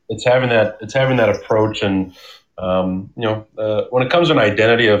it. It's having that approach, and when it comes to an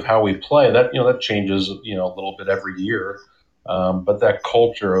identity of how we play, that changes a little bit every year, but that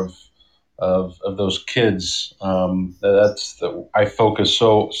culture of those kids, I focus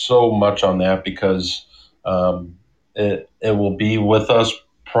so much on that because it will be with us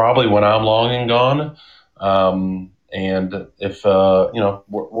probably when I'm long and gone. And if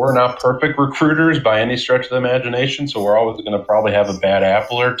we're not perfect recruiters by any stretch of the imagination, so we're always going to probably have a bad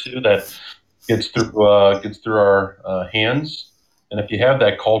apple or two that gets through our hands. And if you have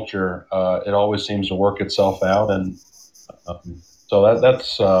that culture, it always seems to work itself out. And so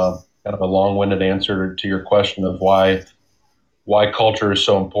that's kind of a long-winded answer to your question of why culture is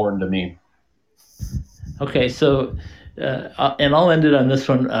so important to me. Okay, so and I'll end it on this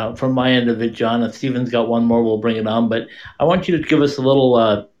one from my end of it, John. If Stephen's got one more, we'll bring it on. But I want you to give us a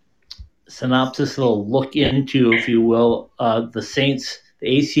little synopsis, a little look into, if you will, the Saints,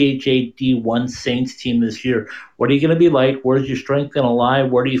 the ACHA D1 Saints team this year. What are you going to be like? Where's your strength going to lie?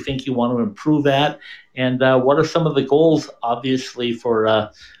 Where do you think you want to improve at? And what are some of the goals, obviously,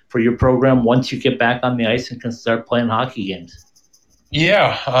 for your program once you get back on the ice and can start playing hockey games?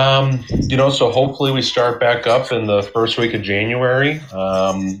 Yeah, so hopefully we start back up in the first week of January,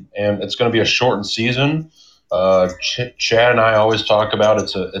 and it's going to be a shortened season. Chad and I always talk about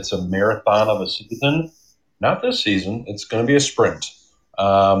it's a marathon of a season. Not this season; it's going to be a sprint.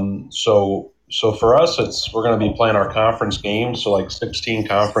 So for us, we're going to be playing our conference games, so like 16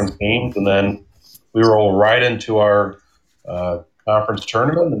 conference games, and then we roll right into our conference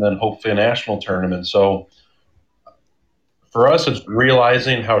tournament, and then hopefully a national tournament. So for us, it's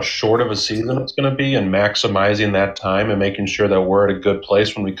realizing how short of a season it's going to be and maximizing that time and making sure that we're at a good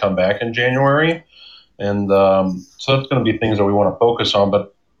place when we come back in January. And so that's going to be things that we want to focus on.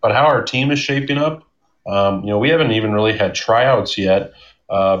 But how our team is shaping up, we haven't even really had tryouts yet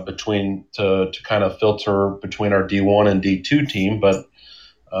to kind of filter between our D1 and D2 team. But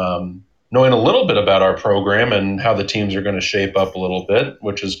knowing a little bit about our program and how the teams are going to shape up a little bit,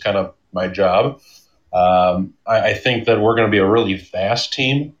 which is kind of my job. I think that we're going to be a really fast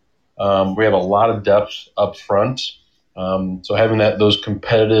team. We have a lot of depth up front. So having those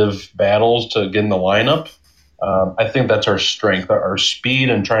competitive battles to get in the lineup, I think that's our strength, our speed,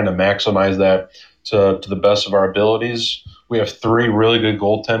 and trying to maximize that to the best of our abilities. We have 3 really good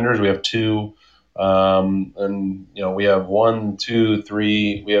goaltenders. We have 2, and we have 1, 2,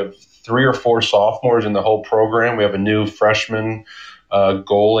 3. We have 3 or 4 sophomores in the whole program. We have a new freshman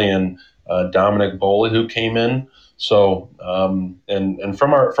goalie and Dominic Boley who came in. So and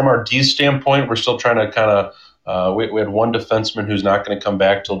from our D standpoint, we're still trying to kind of we had 1 defenseman who's not going to come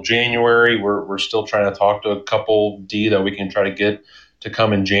back till January. We're still trying to talk to a couple D that we can try to get to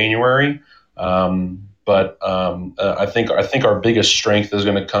come in January. But I think our biggest strength is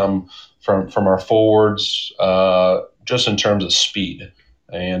going to come from our forwards, just in terms of speed.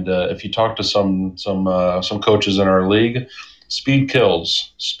 And if you talk to some coaches in our league, speed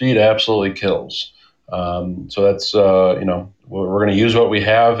kills. Speed absolutely kills. So that's we're going to use what we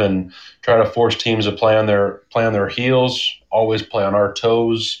have and try to force teams to play on their heels, always play on our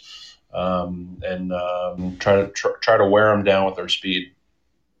toes, and try to wear them down with our speed.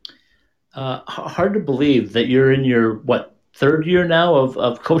 Hard to believe that you're in your third year now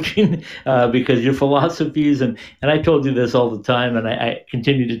of coaching, because your philosophies, and I told you this all the time, and I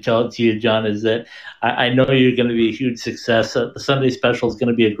continue to tell it to you, John, is that I know you're going to be a huge success. The Sunday special is going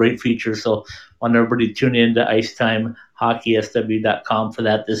to be a great feature, so I want everybody to tune in to IcetimeHockeySW.com for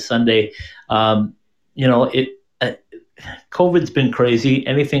that this Sunday. COVID's been crazy.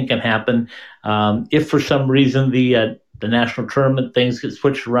 Anything can happen. If for some reason the national tournament things get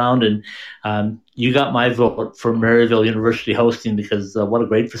switched around, and you got my vote for Maryville University hosting, because what a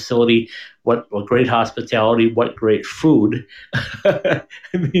great facility, what great hospitality, what great food. I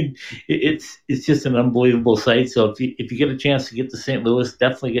mean, it's just an unbelievable site. So if you get a chance to get to St. Louis,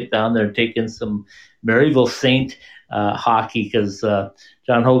 definitely get down there and take in some Maryville Saint hockey, because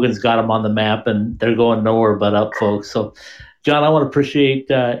John Hogan's got them on the map, and they're going nowhere but up, folks. So John, I want to appreciate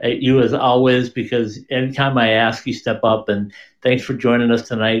you as always, because anytime I ask, you step up, and thanks for joining us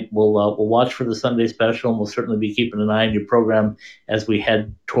tonight. We'll watch for the Sunday special, and we'll certainly be keeping an eye on your program as we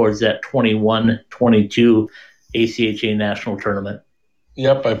head towards that 21-22 ACHA National Tournament.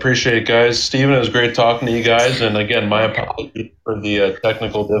 Yep, I appreciate it, guys. Steven, it was great talking to you guys. And again, my apologies for the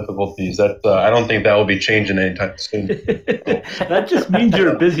technical difficulties. That I don't think that will be changing anytime soon. That just means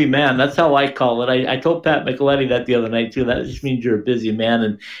you're a busy man. That's how I call it. I told Pat Micheletti that the other night too. That just means you're a busy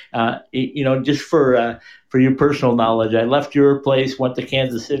man. And just for your personal knowledge, I left your place, went to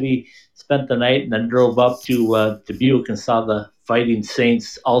Kansas City, spent the night, and then drove up to Buick and saw the Fighting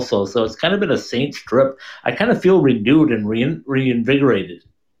Saints also. So it's kind of been a Saints trip. I kind of feel renewed and reinvigorated.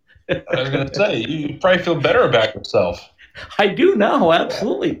 I was going to say, you probably feel better about yourself. I do now,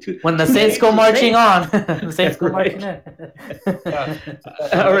 absolutely. When the Saints go marching on. The Saints go marching in.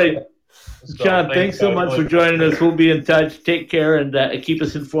 All right. John, thanks so much for joining us. We'll be in touch. Take care, and keep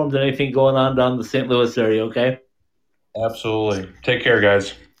us informed of anything going on down in the St. Louis area, okay? Absolutely. Take care,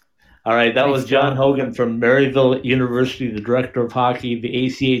 guys. All right, that was John Hogan from Maryville University, the director of hockey, the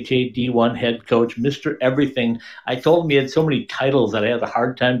ACHA D1 head coach, Mr. Everything. I told him he had so many titles that I had a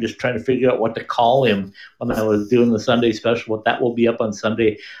hard time just trying to figure out what to call him when I was doing the Sunday special. But that will be up on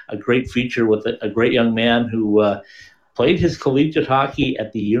Sunday, a great feature with a great young man who played his collegiate hockey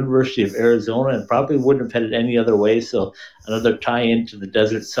at the University of Arizona and probably wouldn't have had it any other way. So another tie-in to the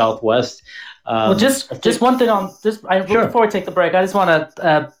Desert Southwest. Well, just one thing on this. Sure. Before we take the break, I just want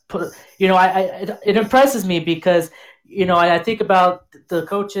to put. It impresses me because I think about the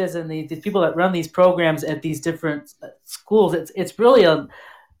coaches and the people that run these programs at these different schools. It's really a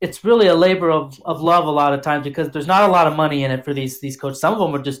labor of love a lot of times, because there's not a lot of money in it for these coaches. Some of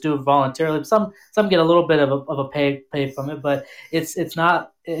them would just do it voluntarily. Some get a little bit of a pay from it, but it's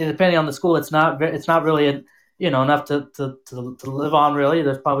not, depending on the school. It's not really enough to live on, really.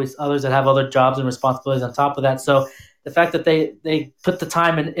 There's probably others that have other jobs and responsibilities on top of that. So the fact that they put the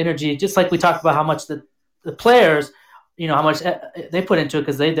time and energy, just like we talked about how much the players, how much they put into it,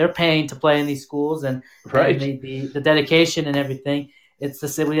 because they're paying to play in these schools, and, right. and the dedication and everything. It's the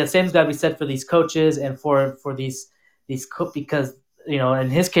same. The same got to be said for these coaches and for these because in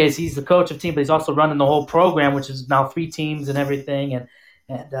his case, he's the coach of the team, but he's also running the whole program, which is now 3 teams and everything.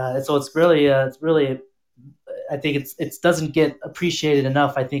 And so it's really, I think it doesn't get appreciated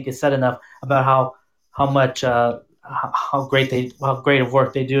enough. I think it's said enough about how much how great of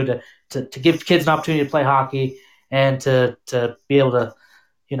work they do to give kids an opportunity to play hockey and to be able to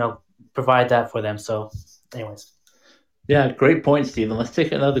provide that for them. So, anyways. Yeah, great point, Stephen. Let's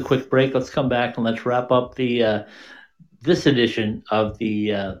take another quick break. Let's come back and let's wrap up the this edition of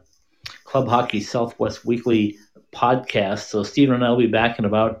the Club Hockey Southwest Weekly podcast. So, Stephen and I will be back in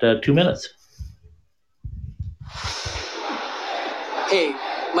about 2 minutes. Hey,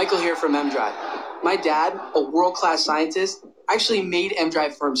 Michael here from M-Drive. My dad, a world-class scientist, actually made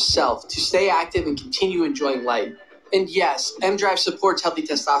M-Drive for himself to stay active and continue enjoying life. And yes, M-Drive supports healthy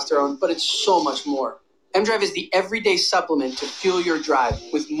testosterone, but it's so much more. M-Drive is the everyday supplement to fuel your drive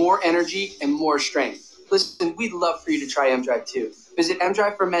with more energy and more strength. Listen, we'd love for you to try M-Drive too. Visit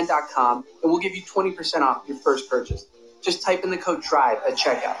mdriveformen.com and we'll give you 20% off your first purchase. Just type in the code DRIVE at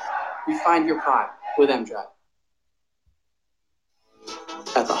checkout. Refine your prime with M-Drive.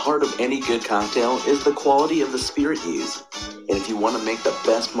 At the heart of any good cocktail is the quality of the spirit used. And if you want to make the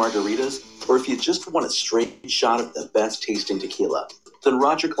best margaritas, or if you just want a straight shot of the best tasting tequila, then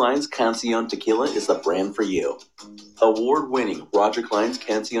Roger Clyne's Cancion Tequila is the brand for you. Award-winning Roger Clyne's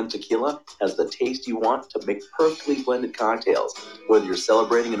Cancion Tequila has the taste you want to make perfectly blended cocktails, whether you're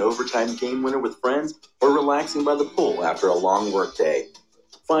celebrating an overtime game winner with friends or relaxing by the pool after a long workday.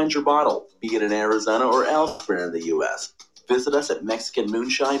 Find your bottle, be it in Arizona or elsewhere in the U.S. Visit us at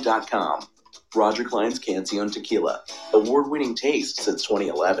MexicanMoonshine.com. Roger Clyne's Cancion Tequila. Award-winning taste since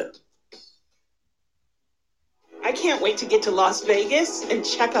 2011. I can't wait to get to Las Vegas and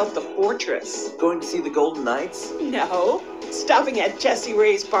check out the Fortress. Going to see the Golden Knights? No, stopping at Jesse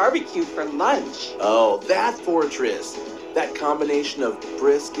Ray's Barbecue for lunch. Oh, that Fortress. That combination of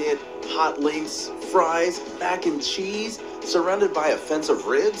brisket, hot links, fries, mac and cheese, surrounded by a fence of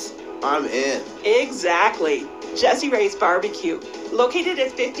ribs? I'm in. Exactly. Jesse Ray's Barbecue, located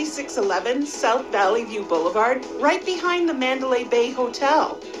at 5611 South Valley View Boulevard, right behind the Mandalay Bay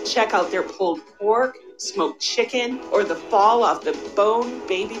Hotel. Check out their pulled pork, smoked chicken, or the fall off the bone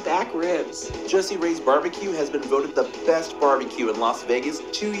baby back ribs. Jesse Ray's Barbecue has been voted the best barbecue in Las Vegas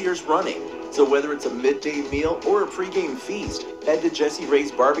 2 years running. So whether it's a midday meal or a pregame feast, head to Jesse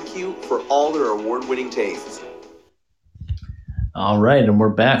Ray's Barbecue for all their award-winning tastes. All right, and we're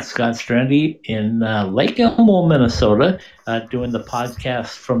back. Scott Strandy in Lake Elmo, Minnesota, doing the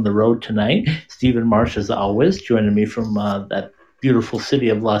podcast from the road tonight. Stephen Marsh, as always, joining me from that beautiful city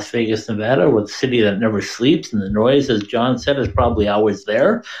of Las Vegas, Nevada, with a city that never sleeps, and the noise, as John said, is probably always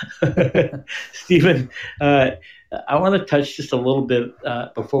there. Stephen, I want to touch just a little bit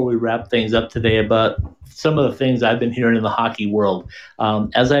before we wrap things up today about some of the things I've been hearing in the hockey world.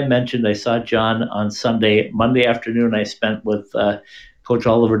 As I mentioned, I saw John on Sunday. Monday afternoon, I spent with Coach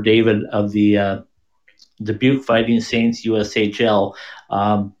Oliver David of the Dubuque Fighting Saints USHL.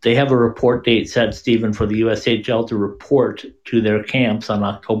 They have a report date set, Stephen, for the USHL to report to their camps on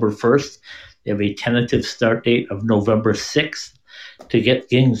October 1st. They have a tentative start date of November 6th to get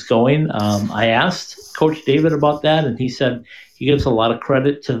things going. I asked Coach David about that, and he said he gives a lot of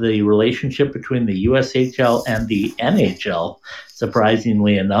credit to the relationship between the USHL and the NHL,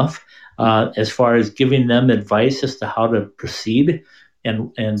 surprisingly enough, as far as giving them advice as to how to proceed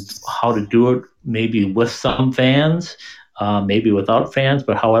and how to do it, maybe with some fans, maybe without fans,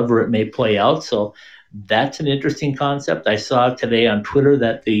 but however it may play out. So that's an interesting concept. I saw today on Twitter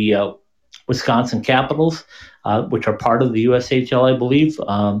that the Wisconsin Capitals, which are part of the USHL, I believe,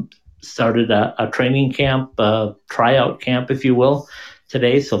 started a training camp, tryout camp, if you will,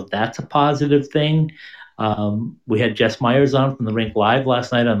 today. So that's a positive thing. We had Jess Myers on from the Rink Live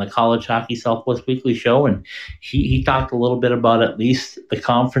last night on the College Hockey Southwest Weekly Show, and he talked a little bit about at least the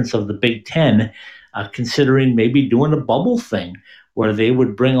conference of the Big Ten, considering maybe doing a bubble thing where they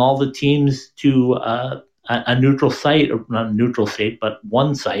would bring all the teams to a neutral site, or not a neutral site, but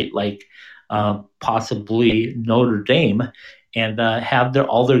one site, like possibly Notre Dame, and have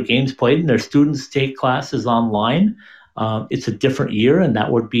all their games played, and their students take classes online. It's a different year, and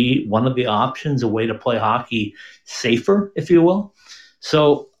that would be one of the options, a way to play hockey safer, if you will.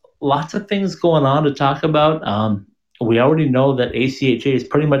 So lots of things going on to talk about. We already know that ACHA is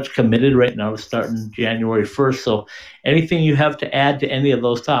pretty much committed right now to starting January 1st. So anything you have to add to any of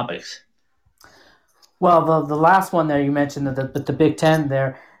those topics? Well, the last one there you mentioned, the Big Ten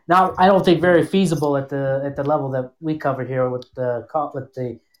there. Now, I don't think very feasible at the level that we cover here with the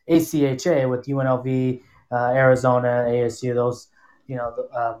ACHA, with UNLV, Arizona, ASU, those,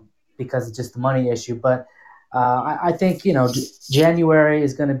 because it's just the money issue. But I think January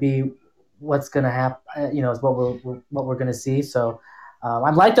is going to be what's going to happen. Is what we're going to see. So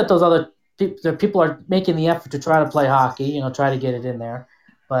I'm like that. Those other people are making the effort to try to play hockey. Try to get it in there.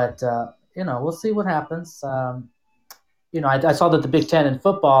 But we'll see what happens. I saw that the Big Ten in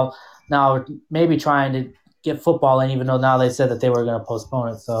football now maybe trying to get football in, even though now they said that they were going to postpone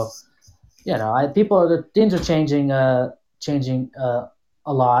it. So, the teams are changing a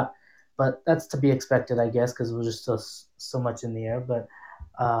lot, but that's to be expected, I guess, because we're just so much in the air. But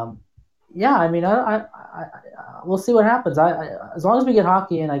we'll see what happens. As long as we get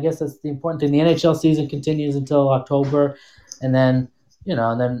hockey in, I guess that's the important thing. The NHL season continues until October, and then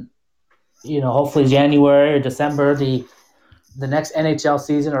hopefully January or December the next NHL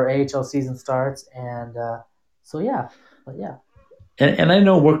season or AHL season starts, and And I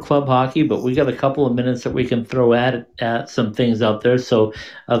know we're club hockey, but we got a couple of minutes that we can throw at some things out there. So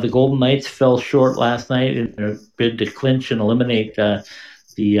the Golden Knights fell short last night in their bid to clinch and eliminate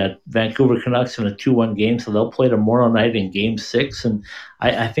the Vancouver Canucks in a 2-1 game. So they'll play tomorrow night in Game 6. And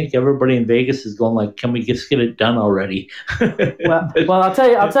I think everybody in Vegas is going like, can we just get it done already? well, I'll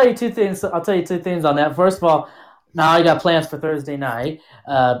tell you two things. I'll tell you two things on that. First of all, now I got plans for Thursday night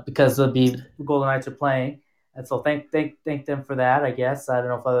because the Golden Knights are playing. And so thank them for that, I guess. I don't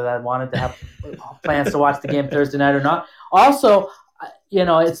know whether I wanted to have plans to watch the game Thursday night or not. Also,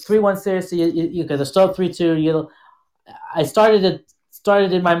 it's 3-1 series, so you could start 3-2. I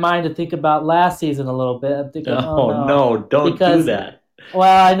started in my mind to think about last season a little bit. I'm thinking, don't do that.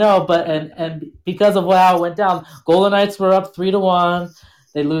 Well, I know, but and because of how it went down, Golden Knights were up 3-1.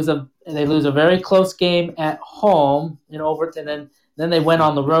 They lose a very close game at home in Overton, and then they went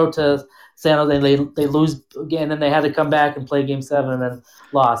on the road to San Jose. They lose again, and then they had to come back and play Game 7 and then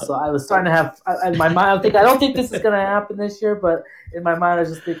lost. So I was starting to have in my mind. I don't think this is going to happen this year, but in my mind, I was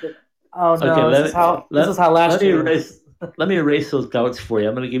just thinking, oh no, okay, this is how last year. Let me erase those doubts for you.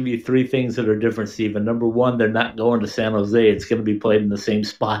 I'm going to give you 3 things that are different, Stephen. Number 1, they're not going to San Jose. It's going to be played in the same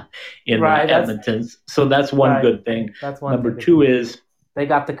spot in Edmonton. So that's one good thing. That's one. Number 2 is they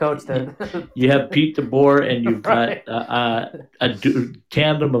got the coach there. You have Pete DeBoer, and you've got a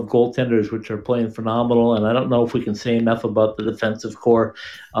tandem of goaltenders which are playing phenomenal. And I don't know if we can say enough about the defensive core,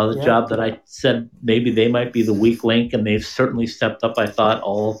 the job that I said maybe they might be the weak link, and they've certainly stepped up. I thought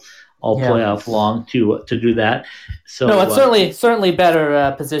all playoff long to do that. So no, it's certainly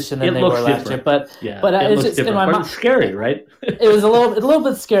better position than they were last year. But it's just in my mind, it's scary, right? It was a little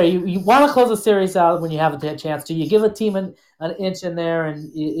bit scary. You want to close a series out when you have a chance to. You give a team an inch in there, and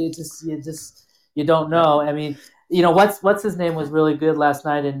you don't know. I mean, what's his name was really good last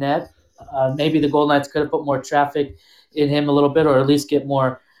night in net. Maybe the Golden Knights could have put more traffic in him a little bit, or at least get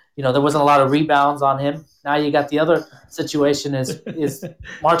more. There wasn't a lot of rebounds on him. Now you got the other situation is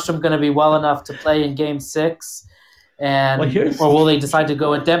Markstrom going to be well enough to play in Game 6, or will they decide to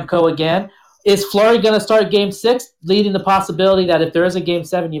go with Demko again? Is Fleury going to start Game 6, leading the possibility that if there is a Game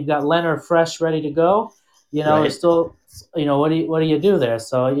 7, you've got Leonard fresh, ready to go? There's still, what do you do there?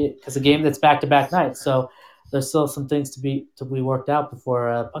 So because a game that's back-to-back nights, so there's still some things to be worked out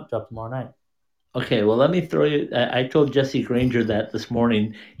before puck drop tomorrow night. Okay, well, let me throw you. I told Jesse Granger that this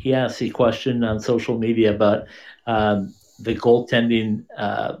morning. He asked a question on social media about the goaltending.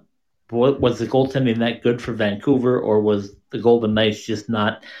 Was the goaltending that good for Vancouver, or was the Golden Knights just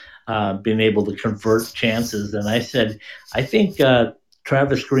not being able to convert chances? And I said, I think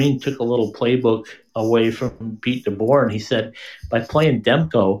Travis Green took a little playbook away from Pete DeBoer, and he said by playing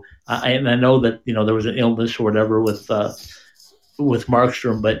Demko, and I know that there was an illness or whatever with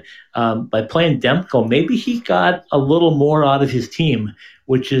Markstrom, but by playing Demko, maybe he got a little more out of his team,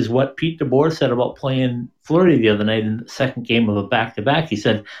 which is what Pete DeBoer said about playing Fleury the other night in the second game of a back-to-back. He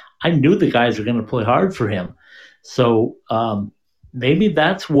said, I knew the guys were going to play hard for him. So maybe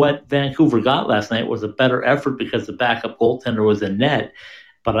that's what Vancouver got last night, was a better effort because the backup goaltender was in net.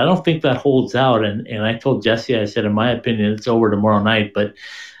 But I don't think that holds out. And I told Jesse, I said, in my opinion, it's over tomorrow night. But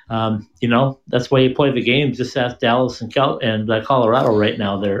that's why you play the games. Just ask Dallas and Colorado right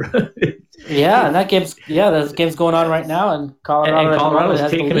now. There. And that game's going on right now, and Colorado's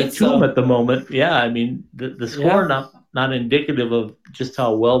taking it to them at the moment. Yeah, I mean the score not indicative of just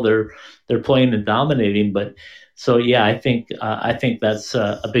how well they're playing and dominating, but so I think that's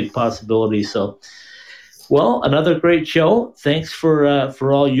a big possibility. So. Well, another great show. Thanks for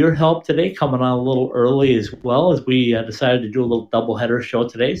all your help today, coming on a little early as well, as we decided to do a little doubleheader show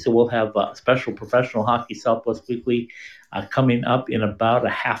today. So we'll have a special Professional Hockey Southwest Weekly coming up in about a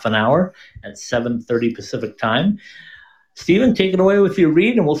half an hour at 7:30 Pacific time. Stephen, take it away with your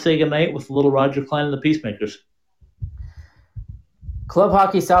read, and we'll say goodnight with little Roger Klein and the Peacemakers. Club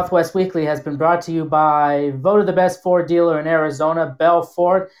Hockey Southwest Weekly has been brought to you by voted the best Ford dealer in Arizona, Bell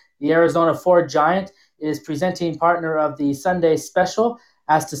Ford. The Arizona Ford Giant is presenting partner of the Sunday Special.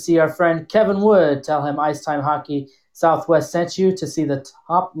 Asked to see our friend Kevin Wood. Tell him Ice Time Hockey Southwest sent you to see the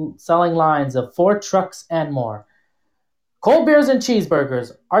top selling lines of Ford trucks and more. Cold beers and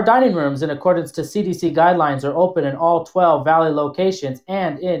cheeseburgers. Our dining rooms, in accordance to CDC guidelines, are open in all 12 Valley locations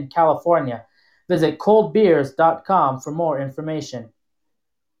and in California. Visit coldbeers.com for more information.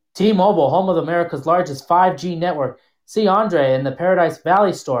 T-Mobile, home of America's largest 5G network. See Andre in the Paradise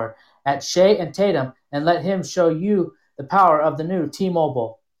Valley store at Shea and Tatum and let him show you the power of the new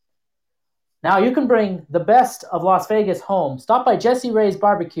T-Mobile. Now you can bring the best of Las Vegas home. Stop by Jesse Ray's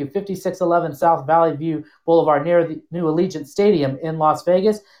Barbecue, 5611 South Valley View Boulevard near the new Allegiant Stadium in Las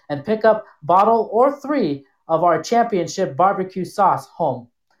Vegas, and pick up bottle or 3 of our championship barbecue sauce home.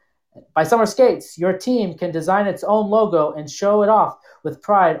 By Summer Skates, your team can design its own logo and show it off with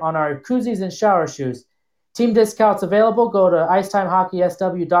pride on our koozies and shower shoes. Team discounts available. Go to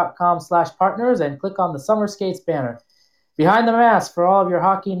icetimehockeysw.com/partners and click on the Summer Skates banner. Behind the Mask for all of your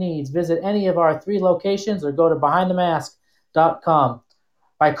hockey needs. Visit any of our 3 locations or go to behindthemask.com.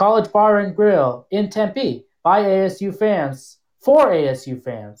 By College Bar and Grill in Tempe, by ASU fans, for ASU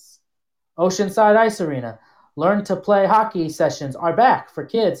fans. Oceanside Ice Arena. Learn to play hockey sessions are back for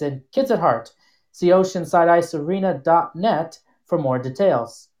kids and kids at heart. See oceansideicearena.net for more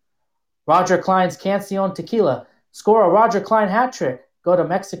details. Roger Klein's Cancion Tequila. Score a Roger Klein hat trick. Go to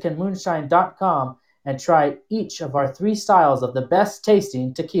MexicanMoonshine.com and try each of our 3 styles of the best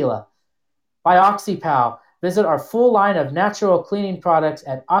tasting tequila. By OxyPow. Visit our full line of natural cleaning products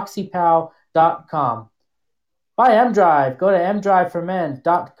at oxypow.com. By M-Drive. Go to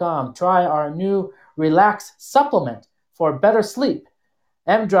mdriveformen.com. Try our new Relax supplement for better sleep.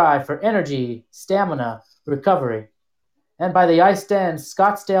 M-Drive for energy, stamina, recovery. And by the Ice Den,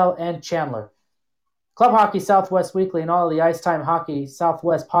 Scottsdale and Chandler. Club Hockey Southwest Weekly and all of the Ice Time Hockey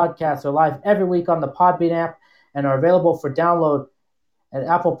Southwest podcasts are live every week on the Podbean app and are available for download at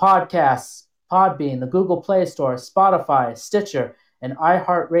Apple Podcasts, Podbean, the Google Play Store, Spotify, Stitcher, and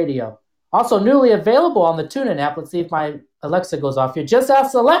iHeartRadio. Also newly available on the TuneIn app. Let's see if my Alexa goes off here. Just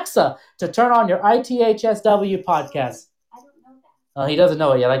ask Alexa to turn on your ITHSW podcast. I don't know that. He doesn't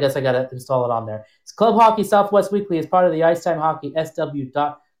know it yet. I guess I got to install it on there. It's Club Hockey Southwest Weekly is part of the Icetime Hockey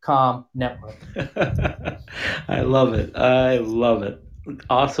SW.com network. I love it. I love it.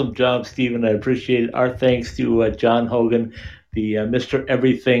 Awesome job, Stephen. I appreciate it. Our thanks to John Hogan, the Mr.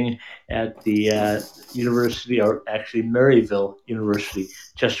 Everything at the University, or actually Maryville University,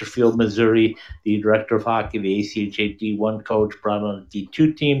 Chesterfield, Missouri, the director of hockey, the ACHA D1 coach, brought on a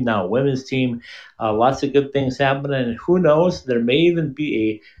D2 team, now a women's team. Lots of good things happening, and who knows, there may even be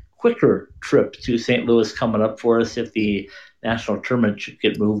a quicker trip to St. Louis coming up for us if the national tournament should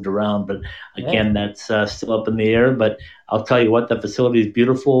get moved around. But again, that's still up in the air. But I'll tell you what, the facility is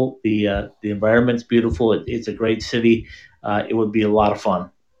beautiful. The environment's beautiful. It's a great city. It would be a lot of fun.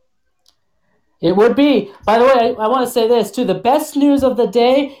 It would be. By the way, I want to say this, too. The best news of the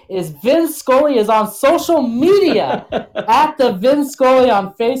day is Vince Scully is on social media. At the Vince Scully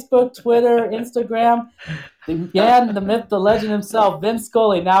on Facebook, Twitter, Instagram. The man, the myth, the legend himself, Vince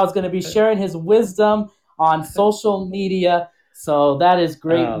Scully, now is going to be sharing his wisdom on social media. So that is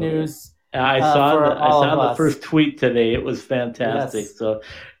great news. I saw the first tweet today. It was fantastic. Yes. So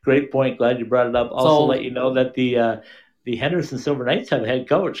great point. Glad you brought it up. Also, let you know that the Henderson Silver Knights have a head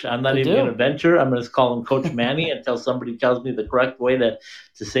coach. I'm not even going to venture. I'm going to call him Coach Manny until somebody tells me the correct way to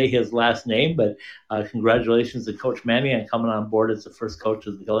say his last name. But congratulations to Coach Manny on coming on board as the first coach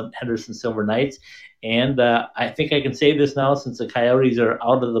of the Henderson Silver Knights. And I think I can say this now since the Coyotes are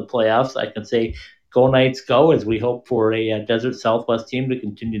out of the playoffs. I can say go Knights go, as we hope for a Desert Southwest team to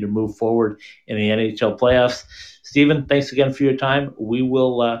continue to move forward in the NHL playoffs. Stephen, thanks again for your time. We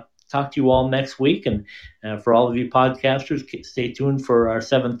will talk to you all next week. And for all of you podcasters, stay tuned for our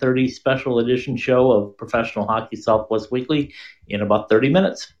 7:30 special edition show of Professional Hockey Southwest Weekly in about 30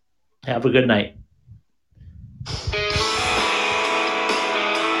 minutes. Have a good night.